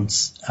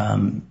consultants. I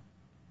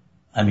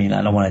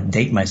don't want to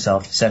date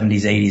myself,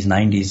 70s, 80s,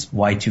 90s,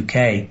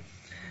 Y2K.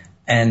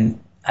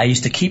 And I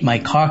used to keep my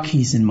car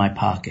keys in my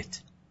pocket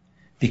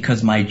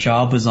because my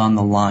job was on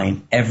the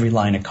line, every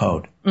line of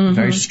code. Mm-hmm.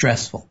 Very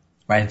stressful,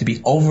 right? I had to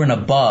be over and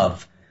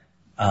above.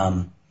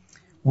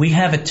 We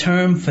have a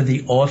term for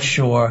the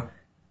offshore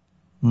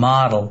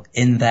model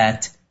in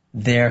that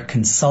they're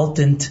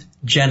consultant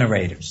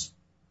generators.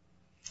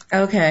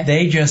 Okay.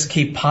 They just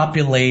keep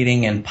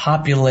populating and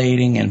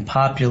populating and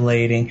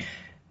populating.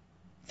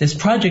 This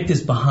project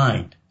is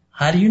behind.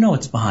 How do you know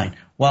it's behind?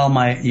 Well,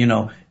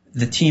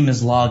 the team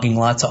is logging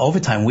lots of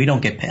overtime. We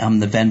don't get paid. I'm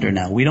the vendor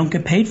now. We don't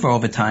get paid for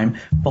overtime,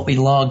 but we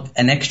logged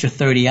an extra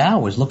 30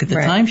 hours. Look at the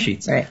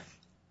timesheets. Right.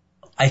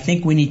 I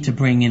think we need to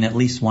bring in at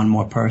least one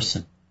more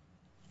person.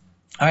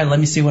 All right, let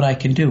me see what I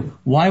can do.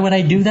 Why would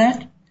I do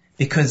that?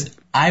 Because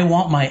I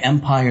want my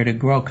empire to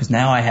grow, because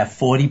now I have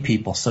 40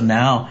 people. So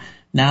now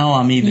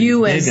I'm even bigger.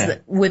 You as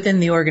within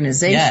the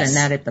organization, yes.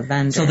 Not at the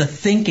vendor. So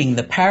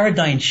the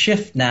paradigm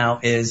shift now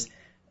is,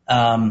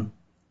 I'm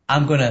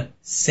going to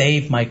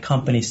save my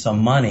company some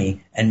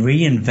money and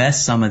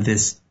reinvest some of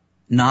this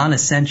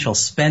non-essential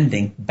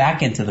spending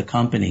back into the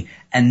company.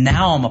 And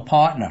now I'm a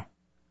partner.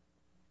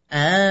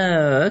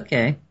 Oh,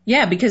 okay.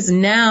 Yeah, because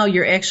now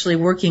you're actually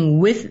working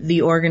with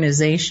the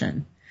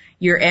organization.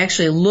 You're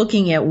actually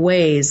looking at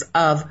ways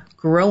of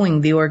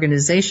growing the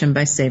organization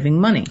by saving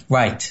money.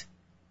 Right.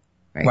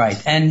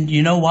 And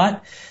you know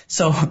what?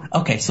 So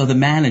the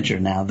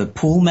manager now, the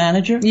pool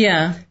manager.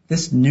 Yeah.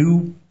 This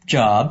new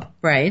job.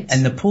 Right.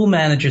 And the pool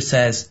manager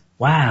says,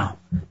 wow,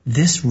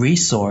 this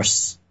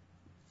resource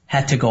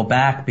had to go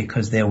back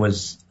because there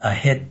was a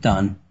hit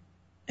done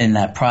in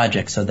that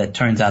project. So that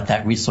turns out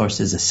that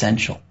resource is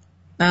essential.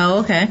 Oh,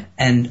 okay.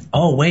 And,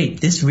 oh, wait,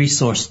 this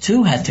resource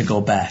too had to go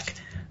back.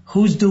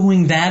 Who's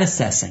doing that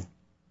assessing?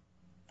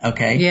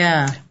 Okay.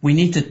 Yeah. We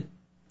need to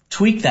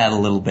tweak that a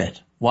little bit.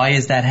 Why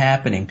is that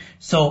happening?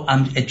 So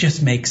it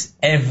just makes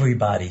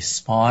everybody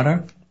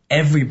smarter,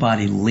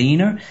 everybody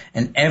leaner,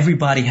 and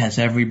everybody has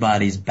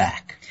everybody's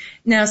back.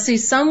 Now, see,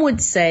 some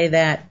would say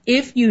that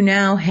if you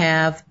now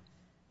have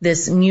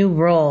this new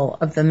role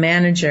of the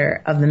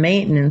manager of the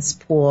maintenance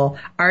pool,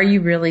 are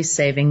you really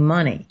saving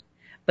money?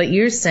 But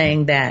you're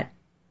saying that,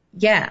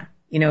 yeah,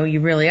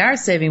 you really are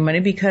saving money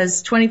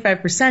because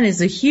 25%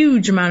 is a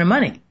huge amount of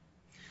money.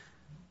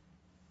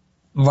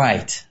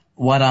 Right.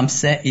 What I'm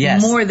saying,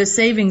 yes. The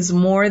savings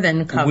more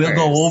than covers. We'll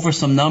go over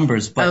some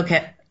numbers, but,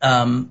 okay.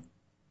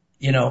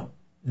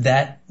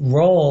 That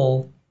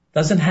role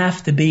doesn't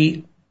have to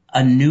be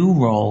a new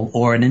role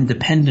or an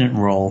independent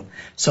role.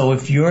 So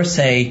if you're,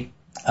 say,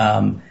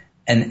 an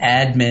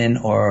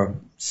admin or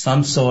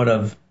some sort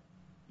of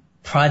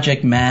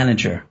project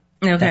manager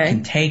that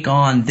can take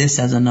on this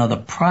as another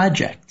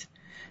project,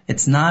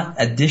 it's not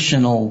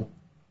additional,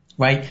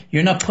 right?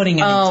 You're not putting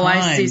any time. Oh,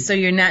 I see. So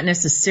you're not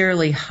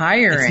necessarily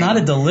hiring. It's not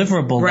a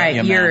deliverable right.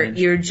 that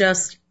You're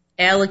just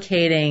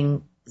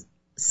allocating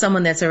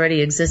someone that's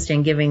already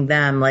existing, giving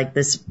them like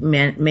this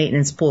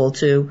maintenance pool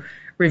to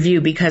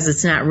review because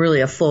it's not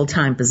really a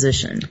full-time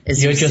position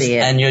as you see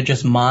it. And you're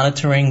just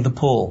monitoring the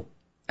pool.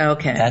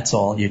 Okay. That's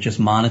all. You're just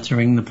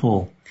monitoring the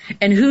pool.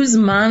 And who's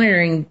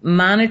monitoring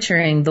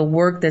the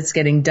work that's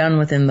getting done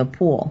within the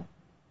pool?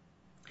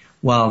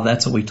 Well,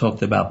 that's what we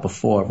talked about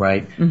before,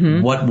 right?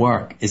 Mm-hmm. What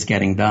work is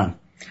getting done?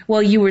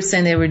 Well, you were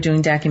saying they were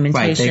doing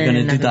documentation. Right, they're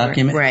going to do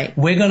document. Right.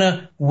 We're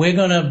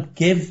gonna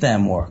give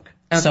them work.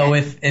 Okay. So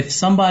if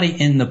somebody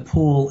in the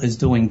pool is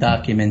doing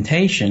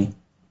documentation,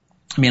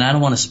 I mean, I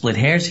don't want to split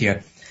hairs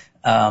here.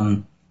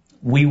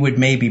 We would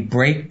maybe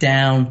break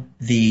down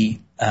the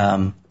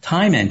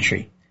time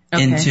entry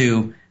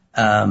into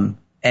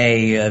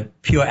a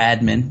pure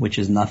admin, which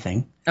is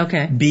nothing.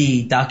 Okay.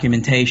 B,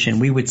 documentation.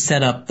 We would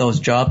set up those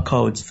job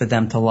codes for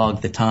them to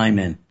log the time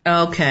in.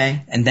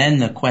 Okay. And then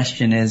the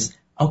question is,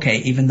 okay,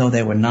 even though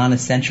they were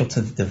non-essential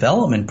to the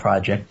development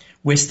project,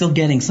 we're still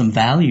getting some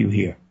value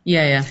here.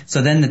 Yeah.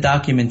 So then the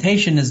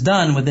documentation is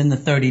done within the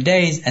 30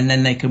 days, and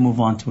then they can move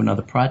on to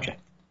another project.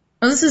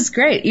 Oh, this is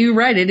great. You're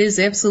right. It is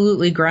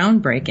absolutely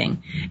groundbreaking.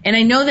 And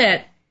I know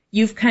that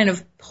you've kind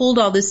of pulled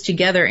all this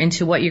together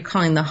into what you're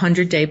calling the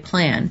 100-day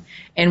plan.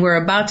 And we're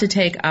about to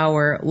take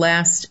our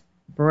last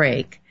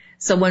break.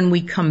 So when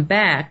we come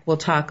back, we'll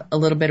talk a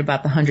little bit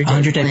about the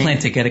 100-day plan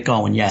to get it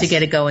going, yes. To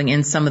get it going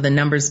and some of the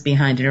numbers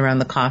behind it around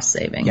the cost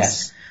savings.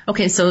 Yes.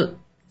 Okay, so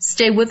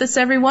stay with us,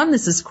 everyone.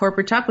 This is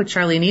Corporate Talk with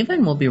Charlie and Eva,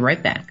 and we'll be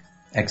right back.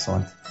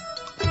 Excellent.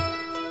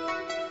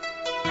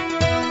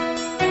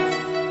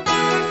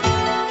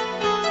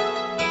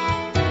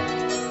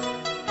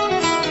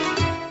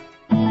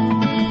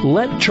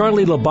 Let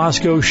Charlie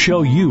Labasco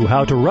show you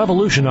how to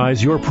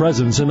revolutionize your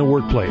presence in the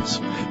workplace.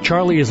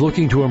 Charlie is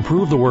looking to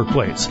improve the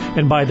workplace,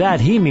 and by that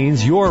he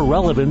means your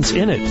relevance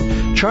in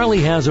it.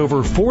 Charlie has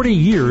over 40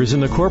 years in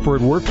the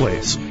corporate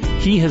workplace.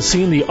 He has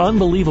seen the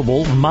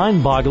unbelievable,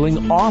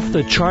 mind-boggling,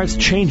 off-the-charts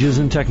changes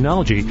in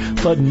technology,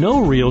 but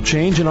no real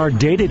change in our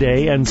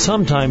day-to-day and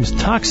sometimes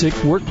toxic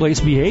workplace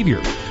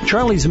behavior.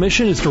 Charlie's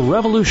mission is to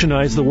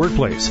revolutionize the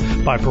workplace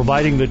by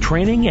providing the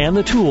training and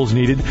the tools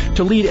needed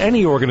to lead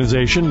any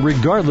organization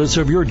regardless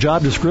of your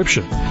job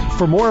description.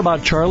 For more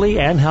about Charlie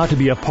and how to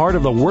be a part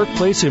of the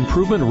workplace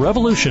improvement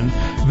revolution,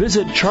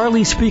 visit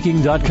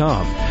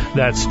charliespeaking.com.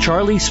 That's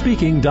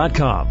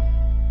charliespeaking.com.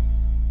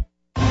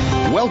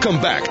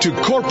 Welcome back to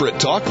Corporate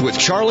Talk with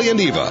Charlie and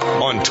Eva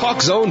on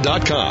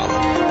TalkZone.com.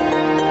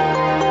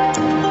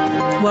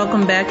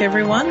 Welcome back,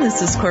 everyone.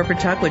 This is Corporate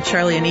Talk with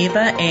Charlie and Eva,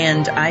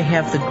 and I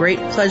have the great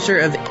pleasure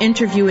of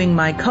interviewing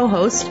my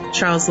co-host,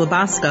 Charles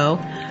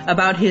Labasco,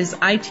 about his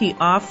IT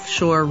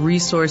offshore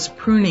resource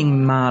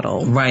pruning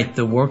model. Right.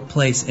 The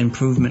workplace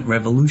improvement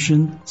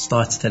revolution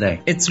starts today.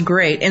 It's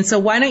great. And so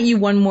why don't you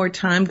one more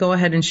time go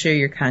ahead and share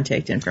your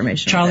contact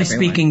information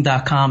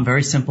CharlieSpeaking.com.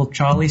 Very simple.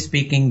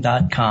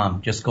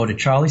 CharlieSpeaking.com. Just go to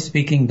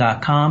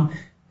CharlieSpeaking.com.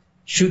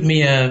 Shoot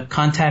me a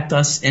contact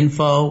us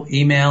info,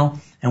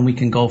 email, and we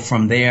can go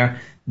from there.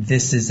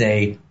 This is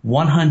a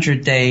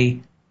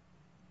 100-day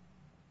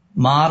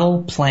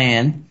model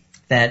plan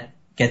that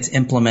gets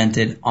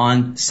implemented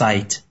on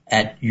site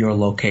at your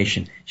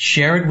location.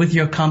 Share it with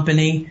your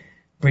company.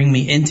 Bring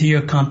me into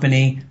your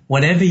company.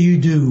 Whatever you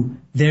do,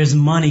 there's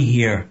money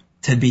here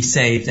to be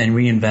saved and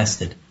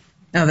reinvested.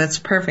 Oh, that's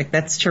perfect.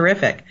 That's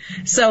terrific.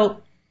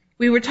 So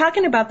we were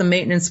talking about the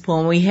maintenance pool,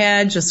 and we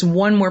had just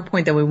one more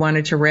point that we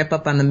wanted to wrap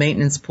up on the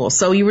maintenance pool.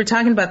 So you were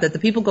talking about that the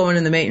people go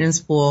into the maintenance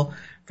pool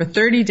for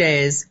 30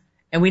 days,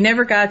 and we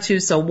never got to,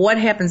 so what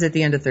happens at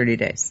the end of 30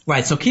 days?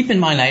 Right, so keep in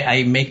mind,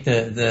 I make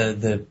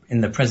the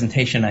in the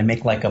presentation, I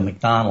make like a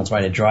McDonald's,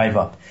 right, a drive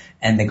up,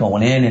 and they're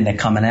going in and they're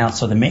coming out,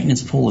 so the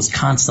maintenance pool is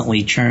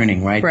constantly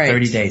churning, right?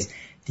 30 days.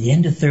 The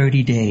end of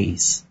 30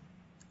 days,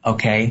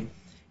 okay,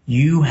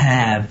 you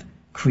have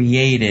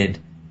created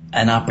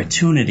an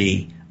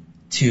opportunity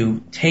to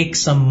take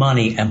some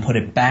money and put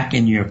it back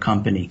in your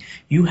company.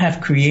 You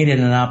have created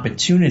an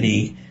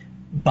opportunity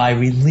by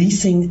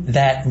releasing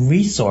that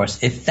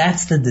resource, if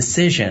that's the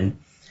decision,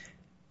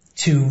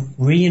 to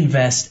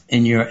reinvest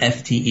in your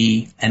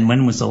FTE. And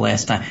when was the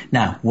last time?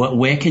 Now,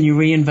 where can you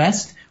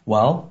reinvest?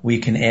 Well, we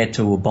can add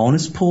to a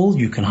bonus pool.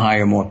 You can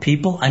hire more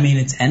people. I mean,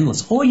 it's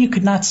endless. Or you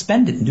could not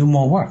spend it and do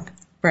more work.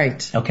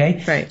 Right.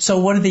 Okay? Right. So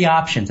what are the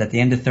options at the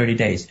end of 30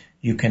 days?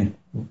 You can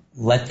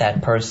let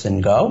that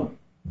person go,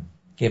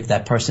 give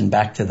that person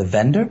back to the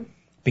vendor,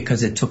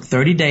 because it took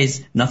 30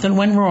 days, nothing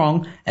went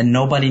wrong, and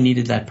nobody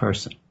needed that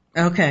person.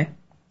 Okay.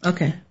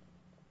 And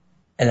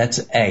that's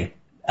A.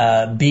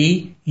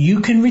 B,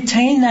 you can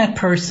retain that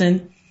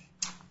person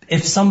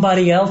if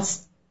somebody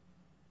else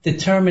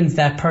determines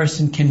that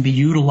person can be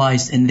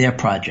utilized in their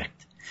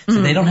project.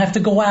 So they don't have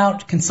to go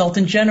out,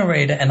 consultant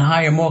generator, and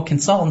hire more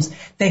consultants.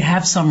 They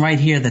have some right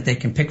here that they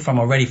can pick from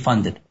already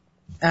funded.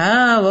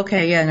 Oh,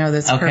 okay. Yeah, no,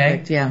 that's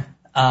perfect. Yeah.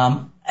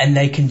 And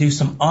they can do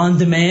some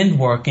on-demand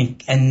work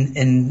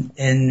and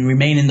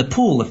remain in the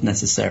pool if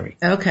necessary.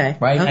 Okay.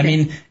 Right? Okay. I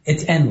mean,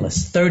 it's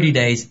endless. 30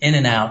 days in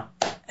and out,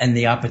 and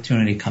the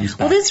opportunity comes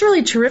back. Well, that's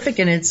really terrific,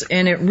 and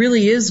it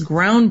really is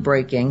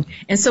groundbreaking.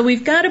 And so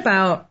we've got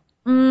about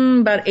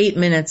 8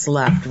 minutes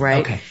left,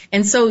 right? Okay.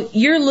 And so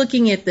you're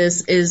looking at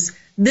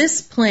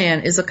this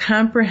plan is a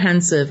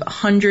comprehensive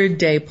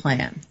 100-day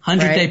plan.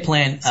 100-day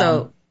plan.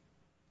 So,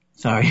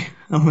 sorry,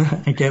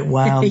 I get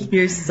wild.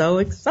 You're so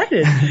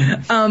excited.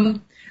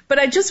 But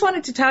I just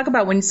wanted to talk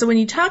about when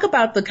you talk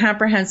about the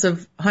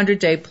comprehensive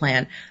 100-day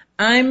plan,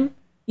 I'm,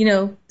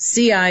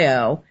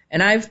 CIO,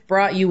 and I've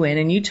brought you in,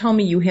 and you tell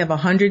me you have a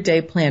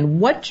 100-day plan.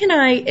 What can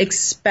I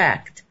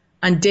expect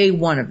on day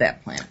one of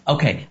that plan?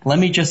 Okay, let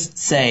me just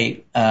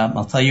say,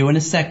 I'll tell you in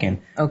a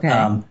second.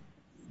 Okay.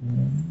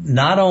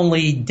 Not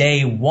only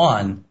day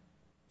one,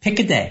 pick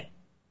a day.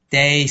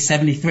 Day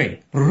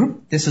 73.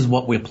 This is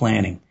what we're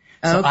planning.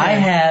 So Okay. I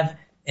have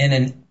in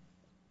a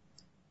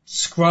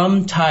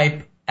Scrum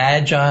type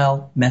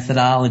agile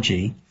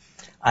methodology,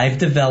 I've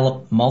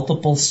developed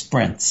multiple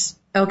sprints.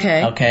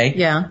 Okay. Okay.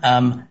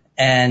 Yeah.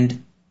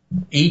 And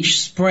each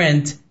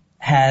sprint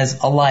has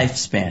a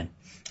lifespan.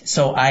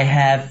 So I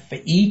have for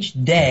each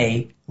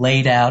day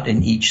laid out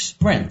in each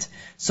sprint.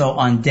 So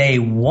on day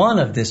one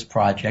of this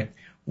project,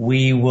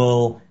 we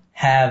will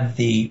have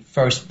the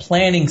first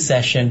planning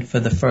session for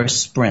the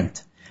first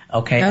sprint.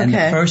 Okay. And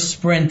the first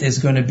sprint is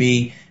going to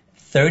be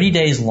 30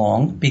 days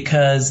long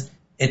because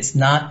it's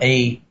not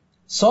a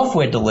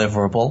software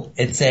deliverable.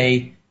 It's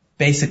a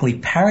basically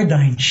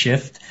paradigm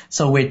shift.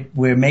 So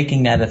we're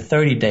making that a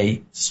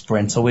 30-day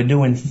sprint. So we're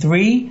doing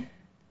 3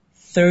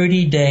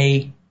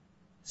 30-day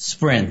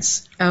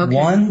sprints. Okay.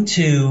 One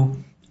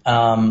to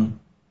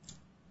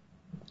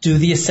do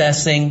the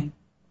assessing,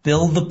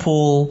 build the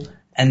pool,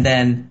 and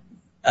then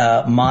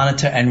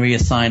monitor and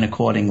reassign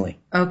accordingly.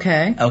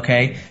 Okay.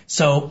 Okay?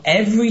 So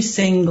every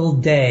single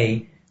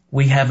day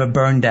we have a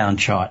burn down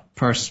chart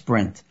per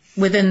sprint.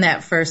 Within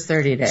that first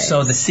 30 days.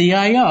 So the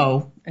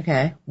CIO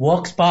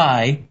walks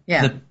by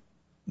the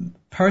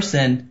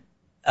person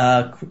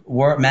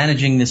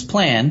managing this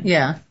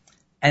plan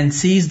and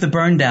sees the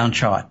burn down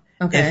chart.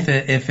 Okay.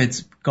 If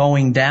it's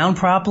going down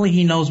properly,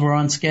 he knows we're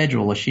on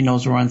schedule, or she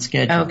knows we're on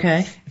schedule.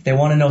 Okay. If they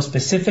want to know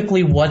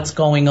specifically what's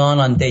going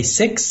on day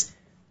 6,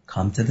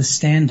 come to the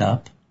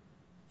stand-up.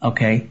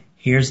 Okay,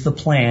 here's the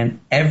plan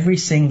every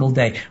single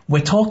day.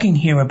 We're talking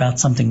here about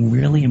something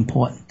really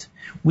important.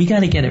 We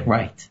got to get it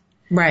right.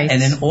 Right.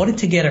 And in order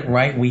to get it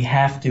right, we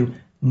have to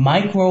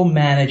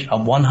micromanage a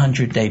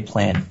 100-day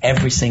plan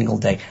every single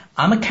day.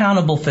 I'm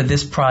accountable for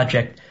this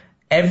project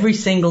every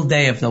single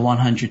day of the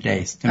 100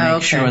 days to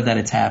make sure that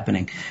it's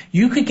happening.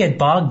 You could get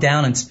bogged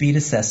down in speed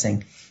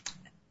assessing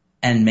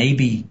and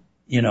maybe,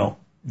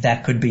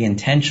 that could be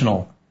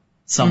intentional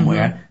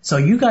somewhere. Mm-hmm. So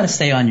you got to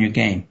stay on your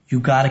game. You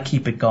got to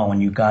keep it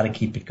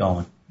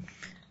going.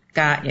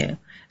 Got you.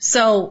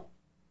 So,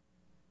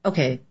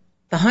 okay,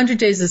 the 100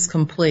 days is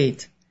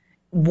complete.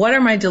 What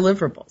are my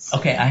deliverables?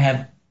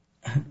 Okay,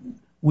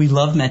 we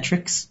love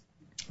metrics,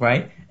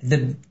 right?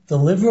 The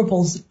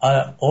deliverables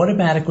are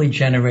automatically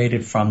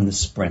generated from the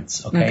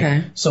sprints,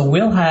 okay? So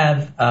we'll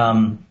have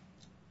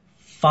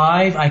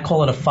I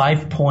call it a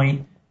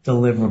 5-point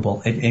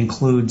deliverable. It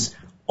includes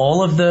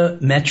all of the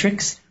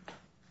metrics,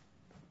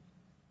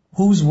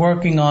 who's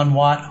working on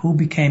what, who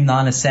became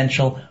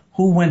non-essential,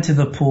 who went to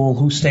the pool,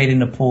 who stayed in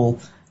the pool,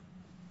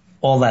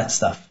 all that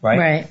stuff,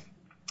 right?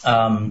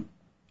 Right.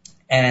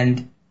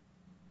 And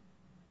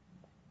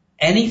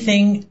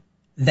anything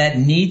that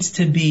needs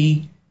to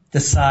be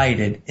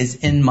decided is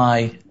in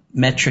my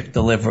metric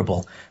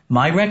deliverable.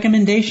 My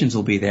recommendations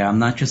will be there. I'm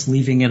not just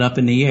leaving it up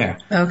in the air.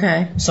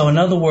 Okay. So in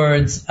other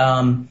words,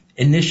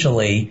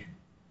 initially,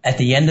 at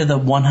the end of the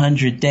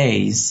 100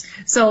 days.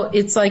 So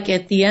it's like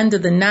at the end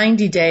of the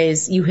 90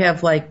 days, you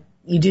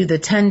do the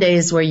 10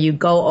 days where you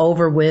go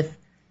over with.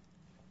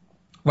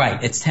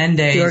 Right. It's 10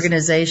 days. The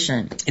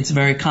organization. It's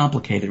very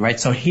complicated, right?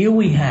 So here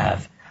we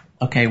have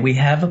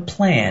a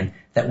plan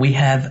that we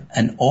have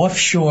an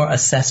offshore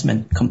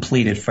assessment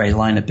completed for a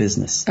line of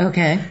business.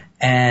 Okay.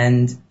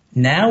 And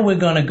now we're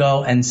going to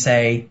go and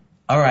say,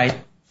 all right,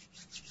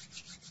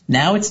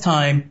 now it's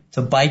time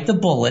to bite the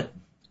bullet,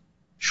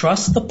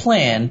 trust the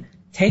plan,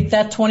 take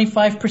that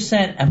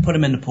 25% and put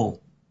them in the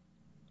pool.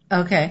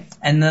 Okay.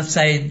 And let's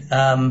say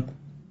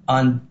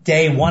on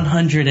day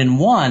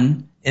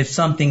 101, if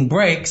something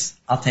breaks,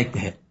 I'll take the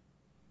hit.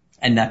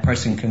 And that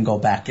person can go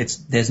back.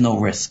 There's no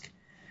risk.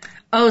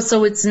 Oh,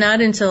 so it's not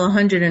until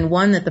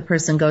 101 that the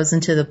person goes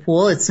into the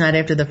pool? It's not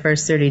after the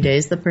first 30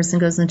 days the person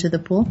goes into the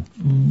pool?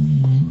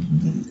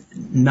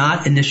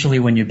 Not initially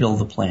when you build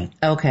the plan.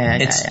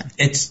 Okay,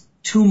 It's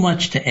too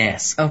much to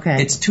ask.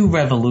 Okay. It's too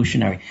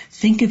revolutionary.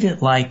 Think of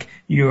it like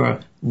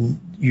you're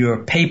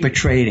paper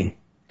trading.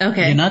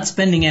 Okay. You're not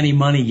spending any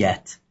money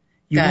yet.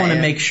 You want to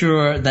make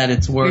sure that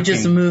it's working. You're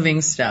just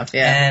moving stuff,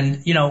 yeah.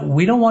 And,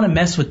 we don't want to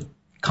mess with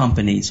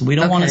companies. We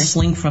don't want to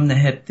sling from the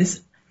hip.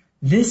 This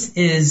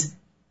is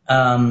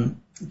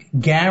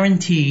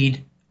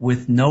guaranteed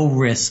with no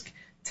risk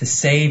to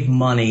save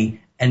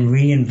money and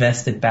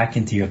reinvest it back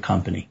into your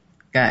company.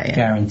 Got you.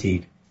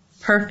 Guaranteed.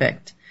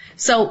 Perfect.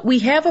 So we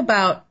have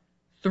about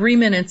 3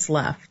 minutes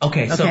left.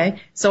 Okay.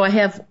 So I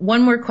have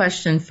one more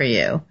question for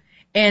you.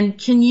 And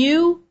can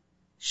you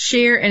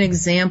share an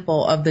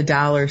example of the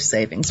dollar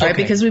savings, right?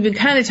 Okay. Because we've been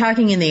kind of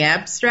talking in the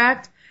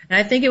abstract, and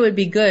I think it would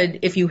be good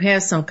if you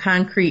have some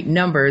concrete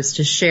numbers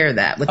to share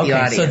that with the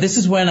audience. So this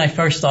is when I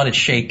first started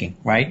shaking,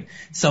 right?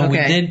 So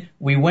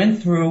we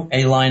went through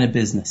a line of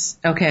business.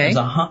 Okay. It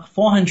was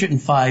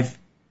 405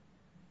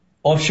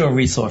 offshore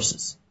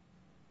resources.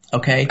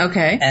 Okay.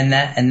 Okay. And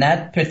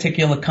that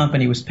particular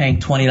company was paying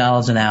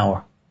 $20 an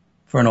hour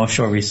for an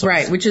offshore resource.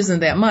 Right, which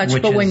isn't that much,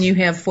 but when you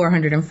have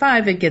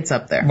 405, it gets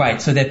up there.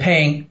 Right. So they're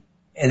paying,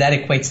 that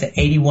equates to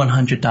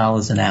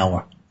 $8,100 an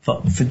hour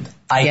for IT development.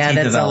 Yeah,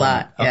 that's a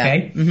lot. Yeah.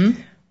 Okay.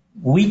 Mm-hmm.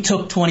 We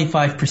took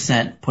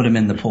 25%, put them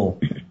in the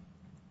pool.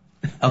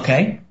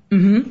 Okay.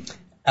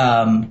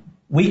 Mm-hmm.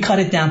 We cut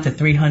it down to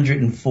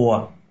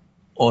 304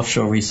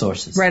 offshore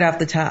resources. Right off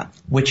the top.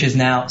 Which is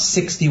now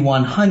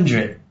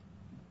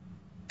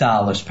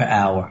 $6,100 per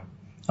hour.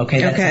 Okay.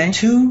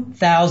 That's a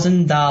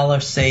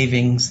 $2,000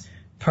 savings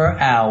per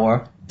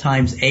hour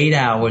times 8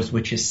 hours,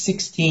 which is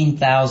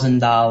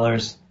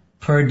 $16,000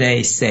 per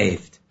day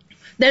saved.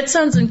 That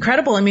sounds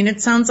incredible. I mean,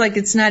 it sounds like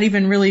it's not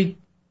even really,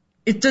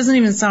 it doesn't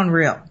even sound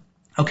real.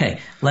 Okay.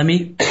 Let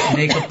me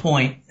make a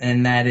point,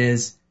 and that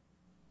is,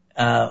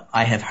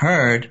 I have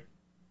heard,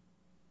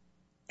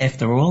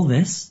 after all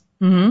this,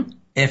 you're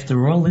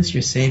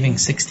saving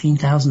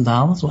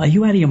 $16,000. Well, are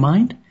you out of your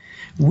mind?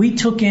 We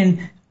took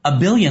in $1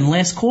 billion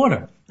last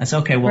quarter. I said,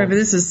 okay, well, right, but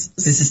this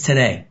is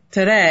today.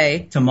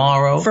 Today.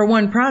 Tomorrow. For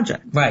one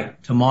project.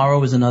 Right.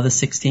 Tomorrow is another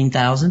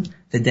 16,000.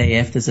 The day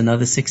after is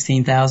another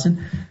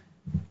 16,000.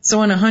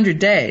 So in 100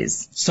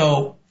 days.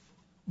 So,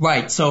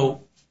 right.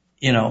 So,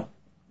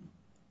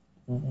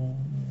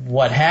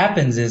 what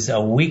happens is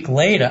a week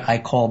later, I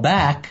call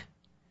back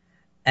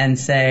and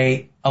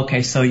say,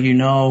 okay, so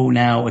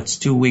now it's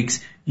 2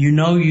 weeks.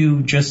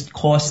 You just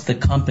cost the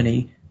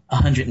company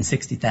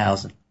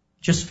 $160,000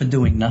 just for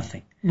doing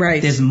nothing.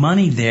 Right. There's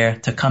money there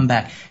to come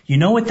back. You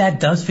know what that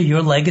does for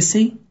your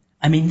legacy?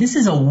 I mean, this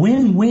is a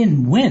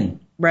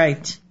win-win-win.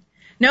 Right.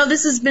 No,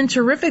 this has been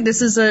terrific.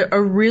 This is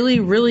a really,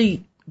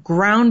 really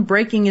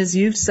groundbreaking, as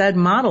you've said,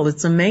 model.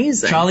 It's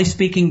amazing.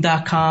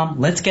 CharlieSpeaking.com.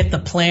 Let's get the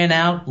plan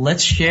out.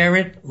 Let's share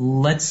it.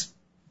 Let's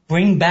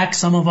bring back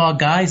some of our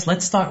guys.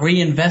 Let's start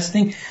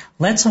reinvesting.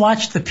 Let's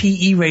watch the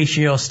PE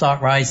ratio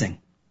start rising.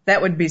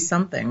 That would be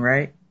something,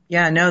 right?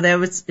 Yeah, no,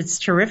 it's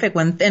terrific.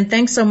 And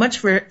thanks so much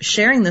for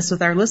sharing this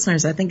with our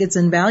listeners. I think it's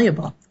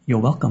invaluable. You're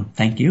welcome.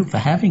 Thank you for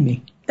having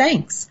me.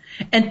 Thanks.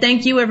 And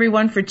thank you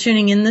everyone for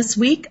tuning in this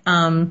week.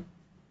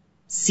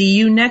 See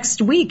you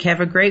next week.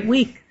 Have a great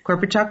week.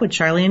 Corporate Talk with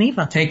Charlie and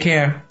Eva. Take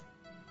care.